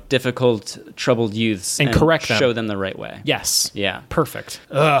difficult, troubled youths and correct them, show them the right way. Yes, yeah, perfect.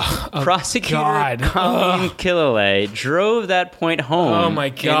 Prosecutor Colleen Killalay drove that point home. Oh my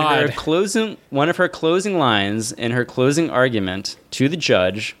God! One of her closing lines in her closing argument to the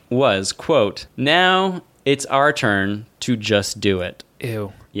judge was, quote, "Now it's our turn to just do it."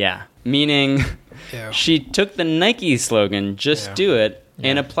 Ew. Yeah, meaning. Ew. She took the Nike slogan, just do it,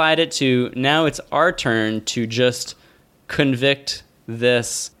 and applied it to, now it's our turn to just convict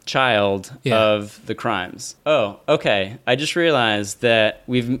this child of the crimes. Oh, okay. I just realized that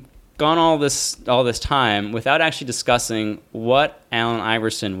we've gone all this time without actually discussing what Allen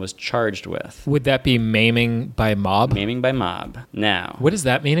Iverson was charged with. Would that be maiming by mob? Maiming by mob. Now, what does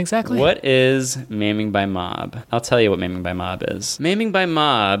that mean exactly? What is maiming by mob? I'll tell you what maiming by mob is. Maiming by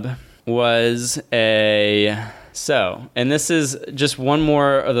mob was and this is just one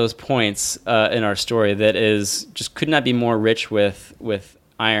more of those points in our story that is just could not be more rich with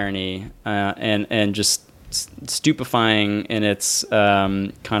irony and just stupefying in its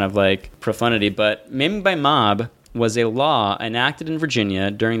kind of like profundity. But maiming by mob was a law enacted in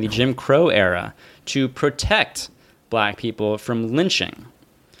Virginia during the Jim Crow era to protect black people from lynching.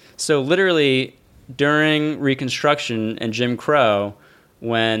 So literally, during Reconstruction and Jim Crow,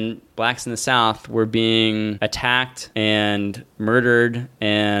 when blacks in the South were being attacked and murdered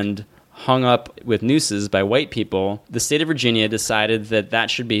and hung up with nooses by white people, the state of Virginia decided that that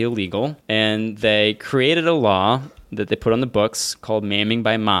should be illegal, and they created a law that they put on the books called maiming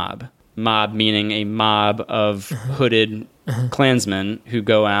by mob. Mob meaning a mob of hooded Klansmen who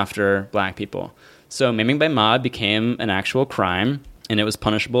go after black people. So maiming by mob became an actual crime, and it was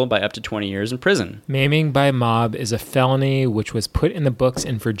punishable by up to 20 years in prison. Maiming by mob is a felony which was put in the books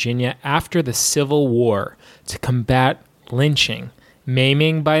in Virginia after the Civil War to combat lynching.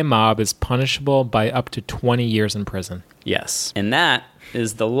 Maiming by mob is punishable by up to 20 years in prison. Yes. And that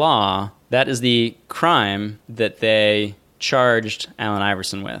is the law, that is the crime that they charged Allen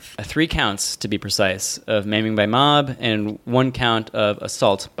Iverson with. 3 counts, to be precise, of maiming by mob and 1 count of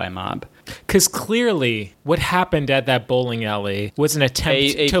assault by mob. Because clearly what happened at that bowling alley was an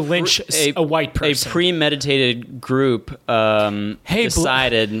attempt to lynch a white person. A premeditated group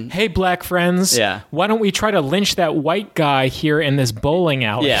decided... hey, black friends, why don't we try to lynch that white guy here in this bowling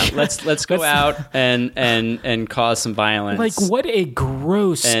alley? Yeah, let's go out and cause some violence. Like, what a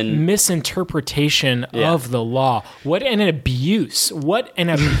gross misinterpretation of the law. What an abuse. What an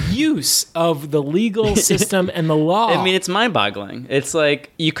abuse of the legal system and the law. I mean, it's mind-boggling. It's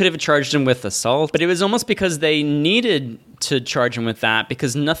like, you could have charged him with assault, but it was almost because they needed to charge him with that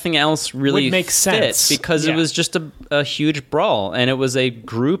because nothing else really would make fit sense. Because it was just a huge brawl, and it was a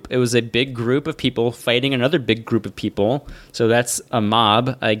big group of people fighting another big group of people. So that's a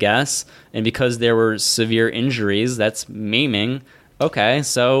mob, I guess. And because there were severe injuries, that's maiming. Okay,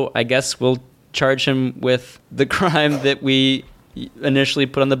 so I guess we'll charge him with the crime that we initially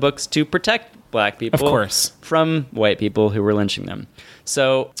put on the books to protect black people, of course, from white people who were lynching them.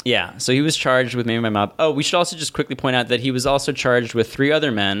 So, yeah. So he was charged with maiming by mob. Oh, we should also just quickly point out that he was also charged with 3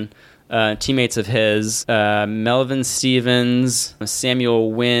 other men, teammates of his, Melvin Stevens,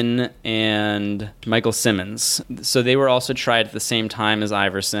 Samuel Wynn, and Michael Simmons. So they were also tried at the same time as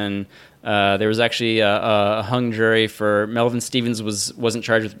Iverson. There was actually a hung jury for Melvin Stevens wasn't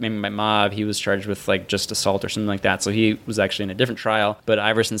charged with maiming by mob. He was charged with like just assault or something like that. So he was actually in a different trial. But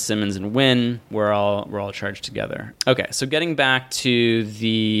Iverson, Simmons, and Wynn were all charged together. Okay, so getting back to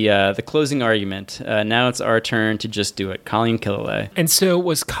the closing argument. Now it's our turn to just do it. Colleen Killalay. And so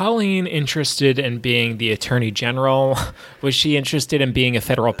was Colleen interested in being the attorney general? Was she interested in being a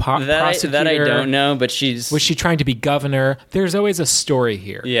federal prosecutor? That I don't know, but was she trying to be governor? There's always a story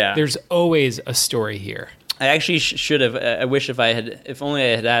here. Yeah. There's always a story here. I actually should have. I wish if only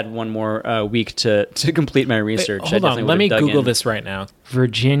I had had one more week to complete my research. Hold on, let me Google this right now.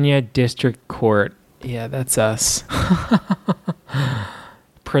 Virginia District Court. Yeah, that's us.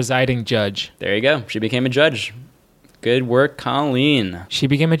 Presiding judge. There you go. She became a judge. Good work, Colleen. She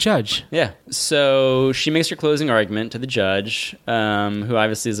became a judge. Yeah. So she makes her closing argument to the judge, who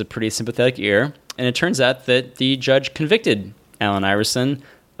obviously is a pretty sympathetic ear. And it turns out that the judge convicted Allen Iverson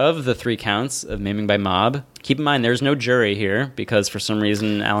of the 3 counts of maiming by mob. Keep in mind, there's no jury here because for some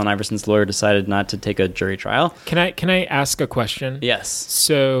reason Allen Iverson's lawyer decided not to take a jury trial. Can I ask a question? Yes.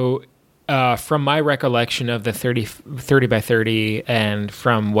 So from my recollection of the 30 by 30 and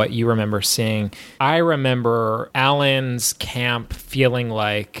from what you remember seeing, I remember Allen's camp feeling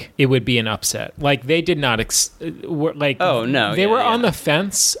like it would be an upset. Like they did not oh no, they were on the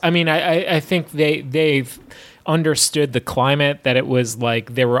fence. I mean, I think they've understood the climate, that it was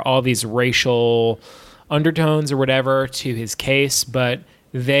like there were all these racial undertones or whatever to his case, but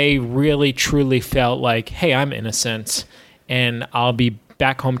they really truly felt like, hey, I'm innocent and I'll be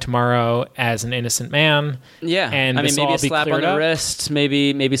back home tomorrow as an innocent man. Yeah. And I mean, maybe a slap on the wrist,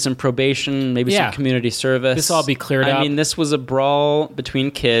 maybe some probation, maybe some community service. This all be cleared up. I mean, this was a brawl between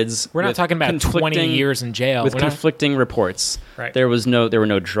kids. We're not talking about 20 years in jail. With conflicting reports. Right. There were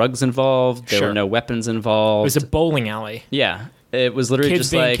no drugs involved. There were no weapons involved. It was a bowling alley. Yeah. It was literally kids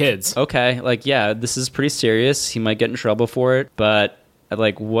just being like, kids. Okay, like, yeah, this is pretty serious. He might get in trouble for it, but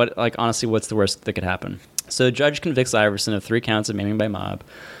honestly, what's the worst that could happen? So the judge convicts Iverson of 3 counts of maiming by mob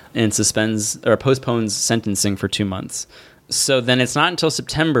and postpones sentencing for 2 months. So then it's not until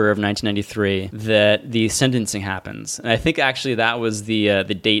September of 1993 that the sentencing happens. And I think actually that was the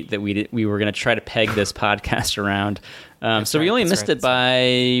date that we were going to try to peg this podcast around. So we only missed it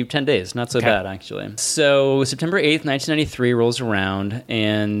by 10 days. Not so bad, actually. So September 8th, 1993 rolls around,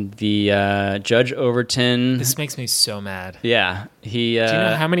 and the Judge Overton... This makes me so mad. Yeah. Do you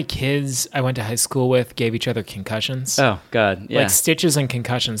know how many kids I went to high school with gave each other concussions? Oh, God. Yeah. Like stitches and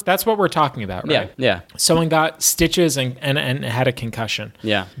concussions. That's what we're talking about, right? Yeah. Someone got stitches and had a concussion.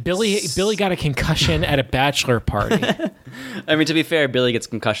 Yeah. Billy got a concussion at a bachelor party. I mean, to be fair, Billy gets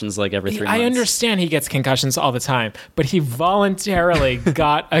concussions like every 3 months. I understand he gets concussions all the time, but he voluntarily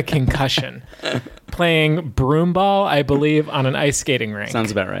got a concussion playing broom ball, I believe, on an ice skating rink.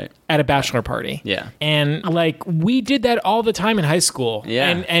 Sounds about right. At a bachelor party. Yeah. And like we did that all the time in high school.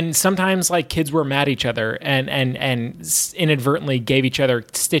 Yeah. And sometimes like kids were mad at each other and inadvertently gave each other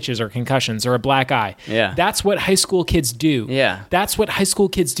stitches or concussions or a black eye. Yeah. That's what high school kids do. Yeah. That's what high school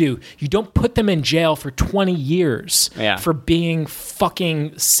kids do. You don't put them in jail for 20 years for being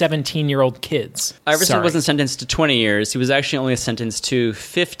fucking 17-year-old kids. Iverson wasn't sentenced to 20 years. He was actually only sentenced to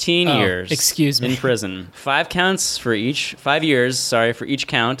 15 years. Excuse me. In prison. 5 years for each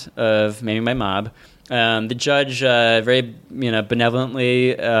count of maiming by mob. The judge very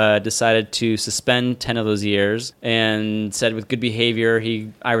benevolently decided to suspend 10 of those years and said with good behavior,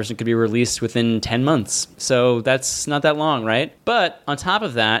 Iverson could be released within 10 months. So that's not that long, right? But on top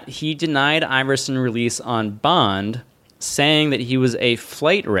of that, he denied Iverson release on bond, saying that he was a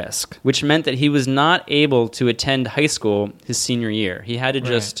flight risk, which meant that he was not able to attend high school his senior year. He had to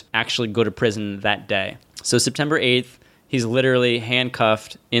just actually go to prison that day. So September 8th, he's literally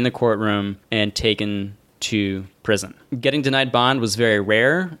handcuffed in the courtroom and taken to prison. Getting denied bond was very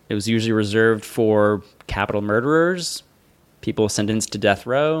rare. It was usually reserved for capital murderers, people sentenced to death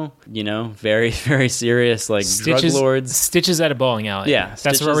row, very, very serious, like drug lords. Stitches at a bowling alley. Yeah,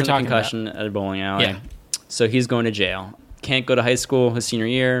 that's what we're talking about. Concussion at a bowling alley. Yeah. So he's going to jail. Can't go to high school his senior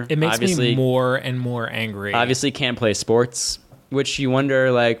year. It makes me more and more angry. Obviously can't play sports, which you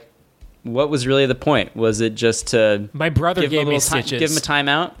wonder, like, what was really the point? Was it just to My brother gave me stitches. Give him a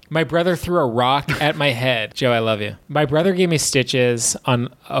timeout? My brother threw a rock at my head. Joe, I love you. My brother gave me stitches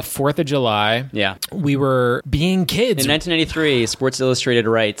on a 4th of July. Yeah. We were being kids. In 1993, Sports Illustrated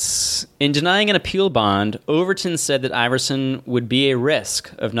writes, in denying an appeal bond, Overton said that Iverson would be a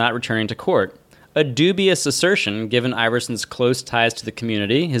risk of not returning to court. A dubious assertion given Iverson's close ties to the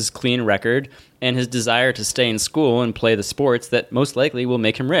community, his clean record, and his desire to stay in school and play the sports that most likely will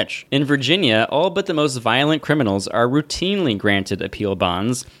make him rich. In Virginia, all but the most violent criminals are routinely granted appeal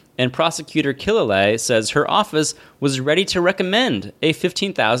bonds, and prosecutor Killalay says her office was ready to recommend a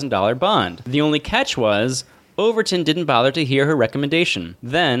 $15,000 bond. The only catch was Overton didn't bother to hear her recommendation.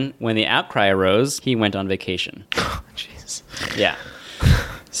 Then, when the outcry arose, he went on vacation. Oh, jeez. Yeah.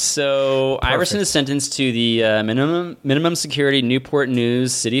 So Perfect. Iverson is sentenced to the minimum security Newport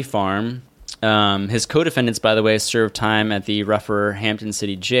News City Farm. His co-defendants, by the way, served time at the rougher Hampton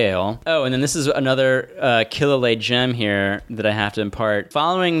City Jail. Oh, and then this is another Killalay gem here that I have to impart.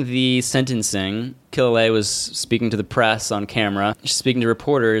 Following the sentencing, Killalay was speaking to the press on camera, speaking to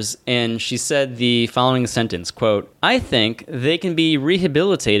reporters, and she said the following sentence, quote, "I think they can be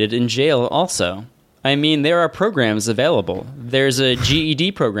rehabilitated in jail also. I mean, there are programs available. There's a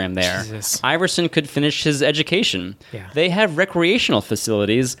GED program there. Jesus. Iverson could finish his education. Yeah. They have recreational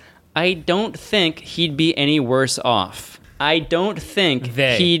facilities. I don't think he'd be any worse off. I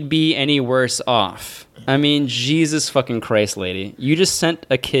mean, Jesus fucking Christ, lady. You just sent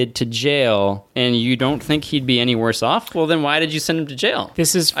a kid to jail and you don't think he'd be any worse off? Well, then why did you send him to jail?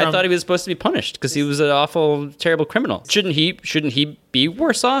 I thought he was supposed to be punished because he was an awful, terrible criminal. Shouldn't he be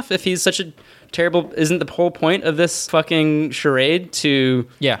worse off if he's such a terrible? Isn't the whole point of this fucking charade to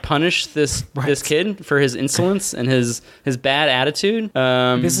punish this kid for his insolence and his bad attitude?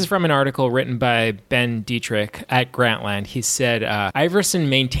 This is from an article written by Ben Dietrich at Grantland. He said, Iverson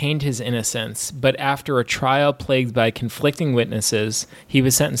maintained his innocence, but after a trial plagued by conflicting witnesses, he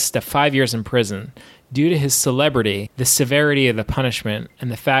was sentenced to 5 years in prison. Due to his celebrity, the severity of the punishment,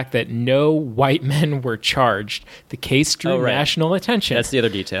 and the fact that no white men were charged, the case drew national attention. That's the other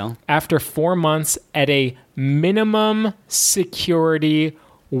detail. After 4 months at a minimum security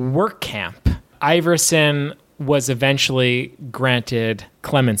work camp, Iverson was eventually granted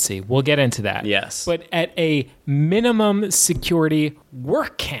clemency. We'll get into that. Yes. But at a minimum security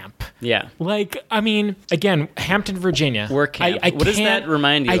work camp. Yeah. Like, I mean, again, Hampton, Virginia. Work camp. What does that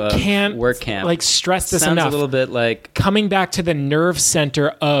remind you of? I can't work camp. Like stress this Sounds enough. A little bit like coming back to the nerve center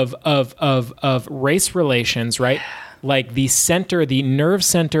of race relations, right? Like the nerve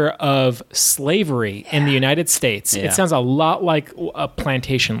center of slavery in the United States. Yeah. It sounds a lot like a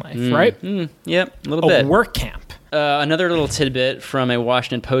plantation life, right? Yep, a little bit. A work camp. Another little tidbit from a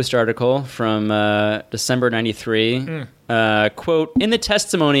Washington Post article from December 93. Quote, in the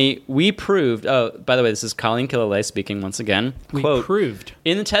testimony, we proved... Oh, by the way, this is Colleen Killalay speaking once again. Quote,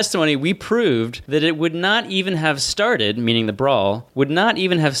 in the testimony, we proved that it would not even have started, meaning the brawl, would not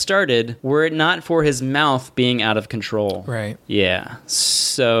even have started were it not for his mouth being out of control. Right. Yeah.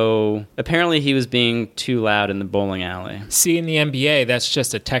 So apparently he was being too loud in the bowling alley. See, in the NBA, that's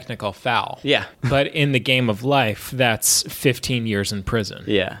just a technical foul. Yeah. But in the game of life, that's 15 years in prison.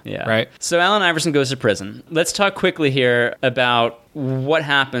 Yeah. Right? So Allen Iverson goes to prison. Let's talk quickly here about what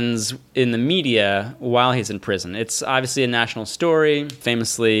happens in the media while he's in prison. It's obviously a national story.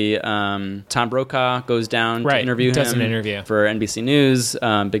 Famously, Tom Brokaw goes down to interview him. Does an interview for NBC News.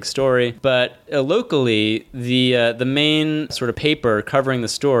 Big story. But locally, the main sort of paper covering the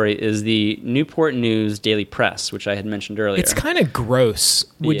story is the Newport News Daily Press, which I had mentioned earlier. It's kind of gross,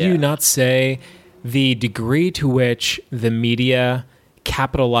 would you not say, the degree to which the media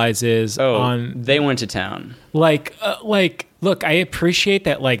capitalizes on... They went to town. Look, I appreciate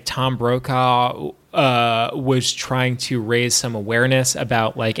that, like, Tom Brokaw was trying to raise some awareness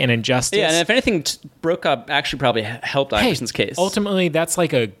about, like, an injustice. Yeah, and if anything, Brokaw actually probably helped Iverson's case. Ultimately, that's,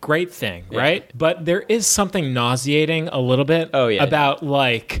 like, a great thing, right? But there is something nauseating a little bit about,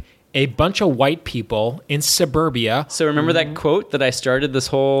 like... a bunch of white people in suburbia. So remember that quote that I started this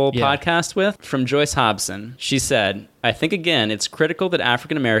whole podcast with? From Joyce Hobson. She said, I think, again, it's critical that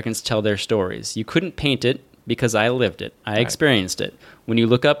African Americans tell their stories. You couldn't paint it because I lived it. I experienced it. When you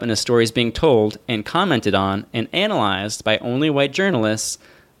look up and a story is being told and commented on and analyzed by only white journalists,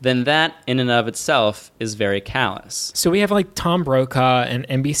 then that in and of itself is very callous. So we have like Tom Brokaw and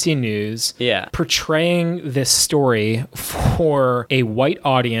NBC News portraying this story for a white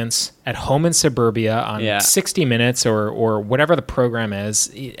audience at home in suburbia on 60 Minutes or whatever the program is,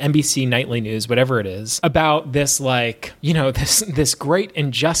 NBC Nightly News, whatever it is, about this, like, you know, this great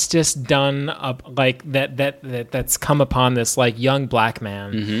injustice done like that's come upon this, like, young black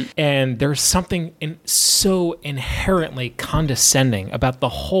man. Mm-hmm. And there's something so inherently condescending about the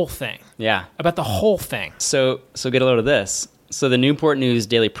whole thing. Yeah. About the whole thing. So get a load of this. So the Newport News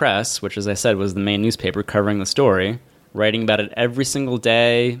Daily Press, which, as I said, was the main newspaper covering the story, writing about it every single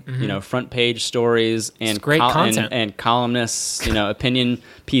day, you know, front page stories and great content and columnists, you know, opinion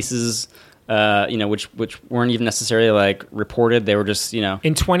pieces, you know, which weren't even necessarily like reported. They were just, you know,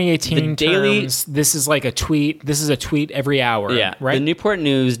 in 2018 terms, this is like a tweet. This is a tweet every hour. Yeah, right. The Newport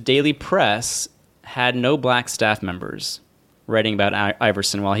News Daily Press had no black staff members writing about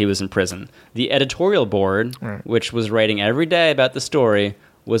Iverson while he was in prison. The editorial board, which was writing every day about the story,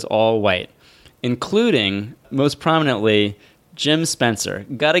 was all white, including, most prominently, Jim Spencer.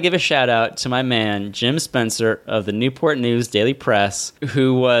 Got to give a shout out to my man, Jim Spencer of the Newport News Daily Press,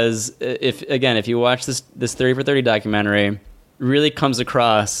 who was, if you watch this 30 for 30 documentary, really comes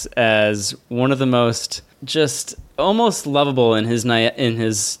across as one of the most just almost lovable in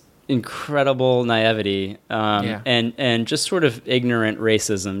his incredible naivety and just sort of ignorant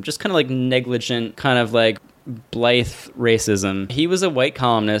racism, just kind of like negligent, kind of like blithe racism. He was a white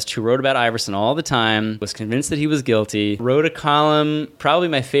columnist who wrote about Iverson all the time, was convinced that he was guilty, wrote a column. Probably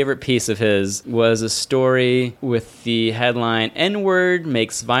my favorite piece of his was a story with the headline, N-word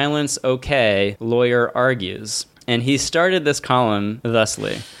makes violence okay, lawyer argues. And he started this column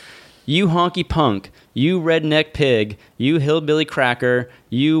thusly: you honky punk, you redneck pig, you hillbilly cracker,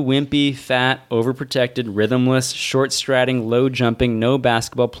 you wimpy, fat, overprotected, rhythmless, short-striding, low-jumping, no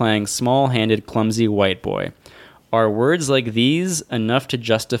basketball playing, small-handed, clumsy white boy. Are words like these enough to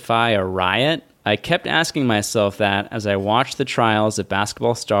justify a riot? I kept asking myself that as I watched the trials of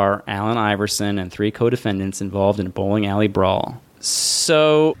basketball star Allen Iverson and 3 co-defendants involved in a bowling alley brawl.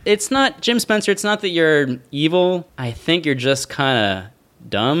 So it's not, Jim Spencer, it's not that you're evil. I think you're just kind of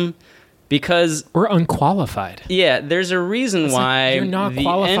dumb. Because we're unqualified. Yeah, there's a reason why you're not the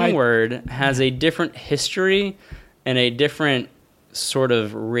qualified. N-word has a different history and a different sort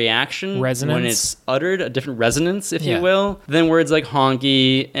of reaction when it's uttered, a different resonance, if you will, than words like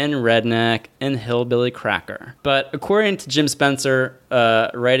honky and redneck and hillbilly cracker. But according to Jim Spencer,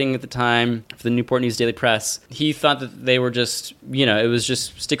 writing at the time for the Newport News Daily Press, he thought that they were just, you know, it was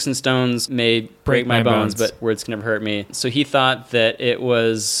just sticks and stones may break my bones, but words can never hurt me. So he thought that it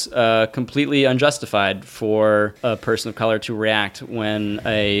was completely unjustified for a person of color to react when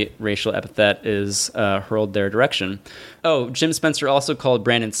a racial epithet is hurled their direction. Oh, Jim Spencer also called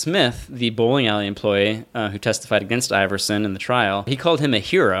Brandon Smith, the bowling alley employee who testified against Iverson in the trial, he called him a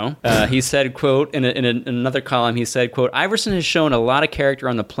hero. He said, quote, in another column, he said, quote, Iverson has shown a lot of character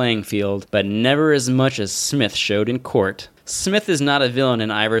on the playing field, but never as much as Smith showed in court. Smith is not a villain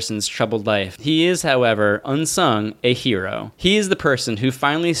in Iverson's troubled life. He is, however, unsung, a hero. He is the person who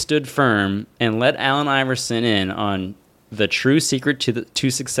finally stood firm and let Allen Iverson in on the true secret to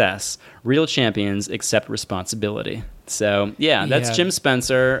success. Real champions accept responsibility. So, that's Jim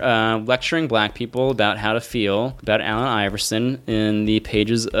Spencer lecturing black people about how to feel about Allen Iverson in the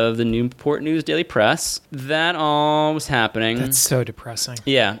pages of the Newport News Daily Press. That all was happening. That's so depressing.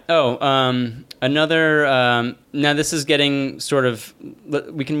 Yeah. Another... now, this is getting sort of...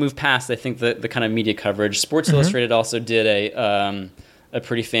 We can move past, I think, the kind of media coverage. Sports Illustrated also did a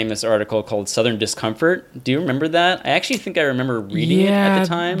pretty famous article called Southern Discomfort. Do you remember that? I actually think I remember reading it at the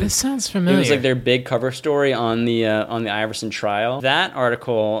time. This sounds familiar. It was like their big cover story on the Iverson trial. That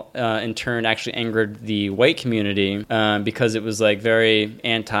article, in turn, actually angered the white community because it was like very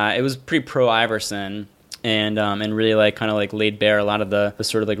it was pretty pro-Iverson. And really like kind of like laid bare a lot of the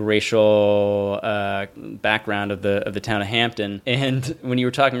sort of like racial background of the town of Hampton. And when you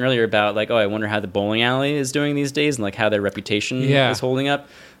were talking earlier about like, I wonder how the bowling alley is doing these days and like how their reputation is holding up,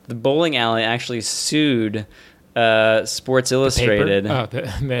 the bowling alley actually sued Sports Illustrated.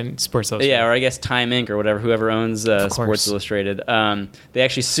 Then Sports Illustrated. Yeah, or I guess Time Inc. or whatever, whoever owns Sports Illustrated. They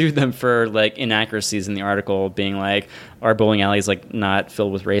actually sued them for like inaccuracies in the article, being like, our bowling alley is like not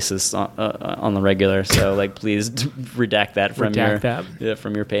filled with racists on the regular, so like please redact that from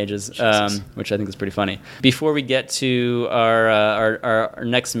your pages, which I think is pretty funny. Before we get to our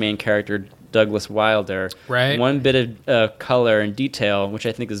next main character, Douglas Wilder. Right. One bit of color and detail, which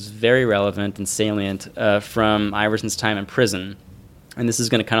I think is very relevant and salient from Iverson's time in prison, and this is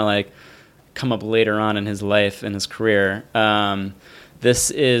going to kind of like come up later on in his life and his career.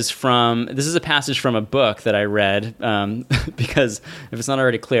 This is a passage from a book that I read because if it's not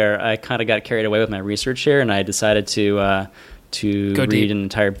already clear, I kind of got carried away with my research here, and I decided to read an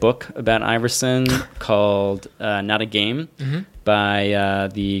entire book about Iverson called Not a Game by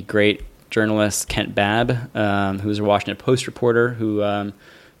the great journalist Kent Babb, who was a Washington Post reporter who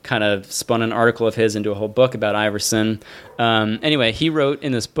kind of spun an article of his into a whole book about Iverson. Anyway, he wrote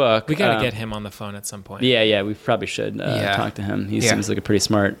in this book... We got to get him on the phone at some point. Yeah, we probably should talk to him. He seems like a pretty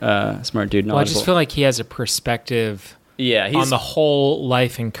smart dude. Well, I just feel like he has a perspective on the whole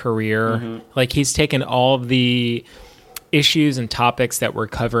life and career. Like he's taken all of the issues and topics that we're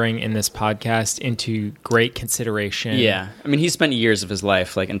covering in this podcast into great consideration. Yeah. I mean, he spent years of his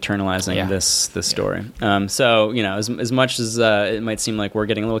life like internalizing this story. So, as much as it might seem like we're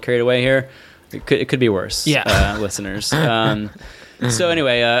getting a little carried away here, it could be worse, listeners. So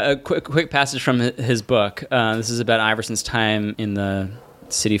anyway, a quick passage from his book. This is about Iverson's time in the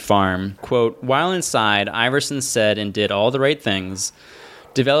city farm. Quote, while inside, Iverson said and did all the right things,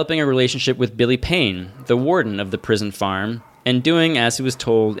 developing a relationship with Billy Payne, the warden of the prison farm, and doing as he was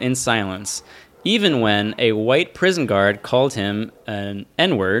told in silence, even when a white prison guard called him an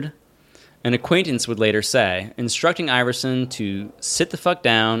N-word, an acquaintance would later say, instructing Iverson to sit the fuck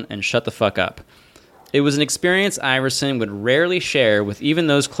down and shut the fuck up. It was an experience Iverson would rarely share with even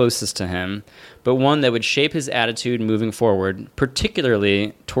those closest to him, but one that would shape his attitude moving forward,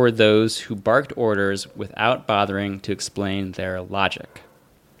 particularly toward those who barked orders without bothering to explain their logic.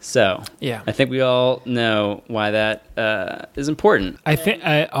 So, I think we all know why that is important. I think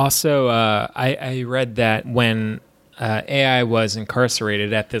I also I read that when AI was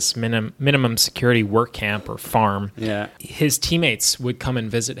incarcerated at this minimum security work camp or farm, his teammates would come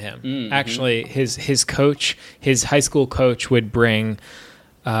and visit him. Actually, his coach, his high school coach, would bring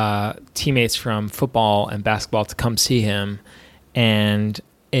teammates from football and basketball to come see him, and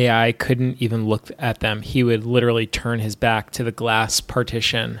AI couldn't even look at them. He would literally turn his back to the glass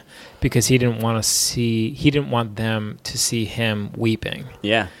partition because he didn't want them to see him weeping.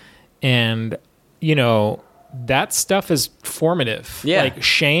 Yeah. And, that stuff is formative. Yeah. Like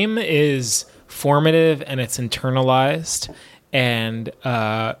shame is formative and it's internalized. And,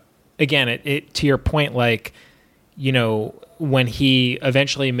 again, it to your point, like, when he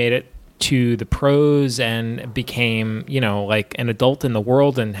eventually made it to the pros and became, like an adult in the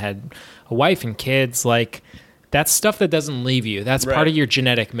world and had a wife and kids, like that's stuff that doesn't leave you. That's part of your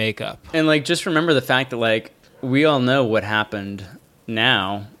genetic makeup. And like, just remember the fact that like, we all know what happened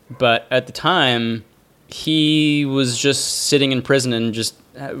now, but at the time he was just sitting in prison and just,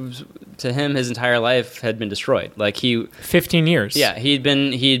 to him, his entire life had been destroyed. Like 15 years. Yeah. He'd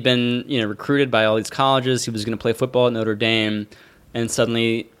been, recruited by all these colleges. He was going to play football at Notre Dame. And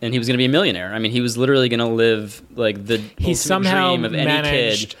he was going to be a millionaire. I mean, he was literally going to live like the ultimate dream of any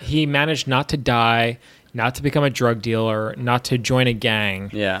kid. He managed not to die, not to become a drug dealer, not to join a gang.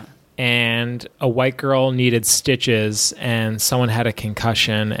 Yeah. and a white girl needed stitches and someone had a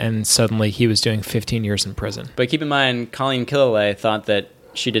concussion and suddenly he was doing 15 years in prison. But keep in mind, Colleen Killalay thought that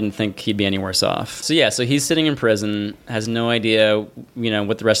she didn't think he'd be any worse off. So he's sitting in prison, has no idea,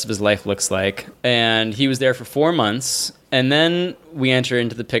 what the rest of his life looks like. And he was there for 4 months. And then we enter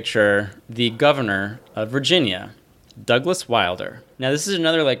into the picture the governor of Virginia, Douglas Wilder. Now, this is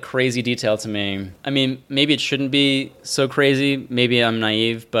another crazy detail to me. I mean, maybe it shouldn't be so crazy. Maybe I'm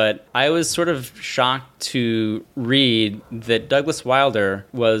naive, but I was sort of shocked to read that Douglas Wilder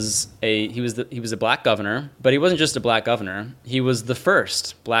was a black governor, but he wasn't just a black governor. He was the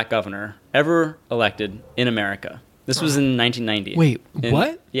first black governor ever elected in America. This was in 1990. Wait,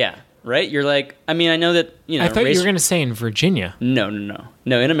 what? Yeah. Right? You're I know that, I thought you were going to say in Virginia. No,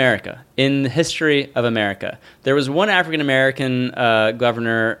 in America. In the history of America. There was one African-American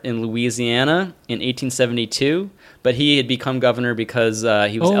governor in Louisiana in 1872, but he had become governor because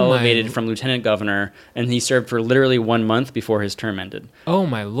he was elevated from lieutenant governor, and he served for literally 1 month before his term ended. Oh,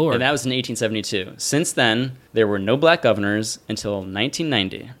 my Lord. And that was in 1872. Since then, there were no black governors until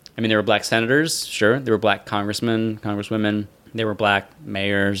 1990. I mean, there were black senators, sure. There were black congressmen, congresswomen. There were black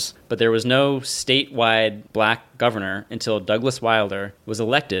mayors, but there was no statewide black governor until Douglas Wilder was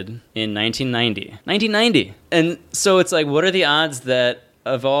elected in 1990. 1990! And so it's what are the odds that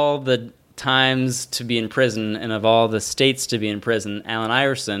of all the times to be in prison and of all the states to be in prison, Allen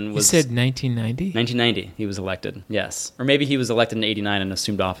Iverson was... You said 1990? 1990, he was elected, yes. Or maybe he was elected in 89 and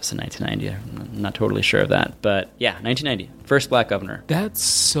assumed office in 1990. I'm not totally sure of that. But yeah, 1990, first black governor. That's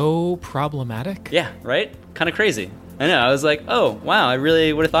so problematic. Yeah, right? Kind of crazy. I know. I was oh, wow, I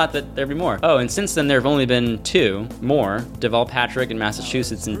really would have thought that there'd be more. Oh, and since then, there have only been 2 more. Deval Patrick in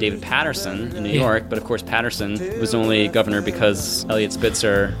Massachusetts and David Patterson in New York. But, of course, Patterson was only governor because Eliot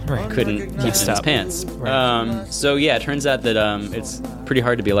Spitzer couldn't keep it in his pants. Right. It turns out that it's pretty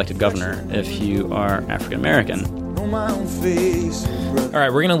hard to be elected governor if you are African-American. All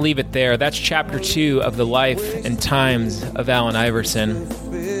right, we're going to leave it there. That's Chapter 2 of the life and times of Allen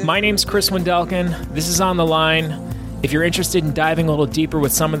Iverson. My name's Chris Wendelken. This is On the Line. If you're interested in diving a little deeper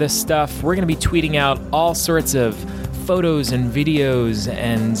with some of this stuff, we're going to be tweeting out all sorts of photos and videos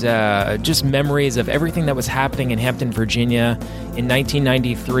and just memories of everything that was happening in Hampton, Virginia in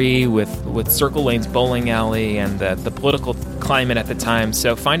 1993 with Circle Lane's bowling alley and the political climate at the time.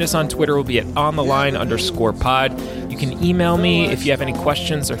 So find us on Twitter. We'll be at ontheline_pod. You can email me if you have any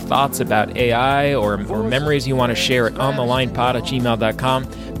questions or thoughts about AI or memories you want to share at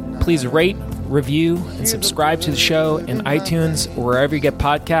onthelinepod@gmail.com. Please rate, review, and subscribe to the show in iTunes or wherever you get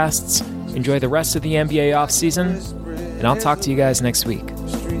podcasts. Enjoy the rest of the NBA offseason, and I'll talk to you guys next week.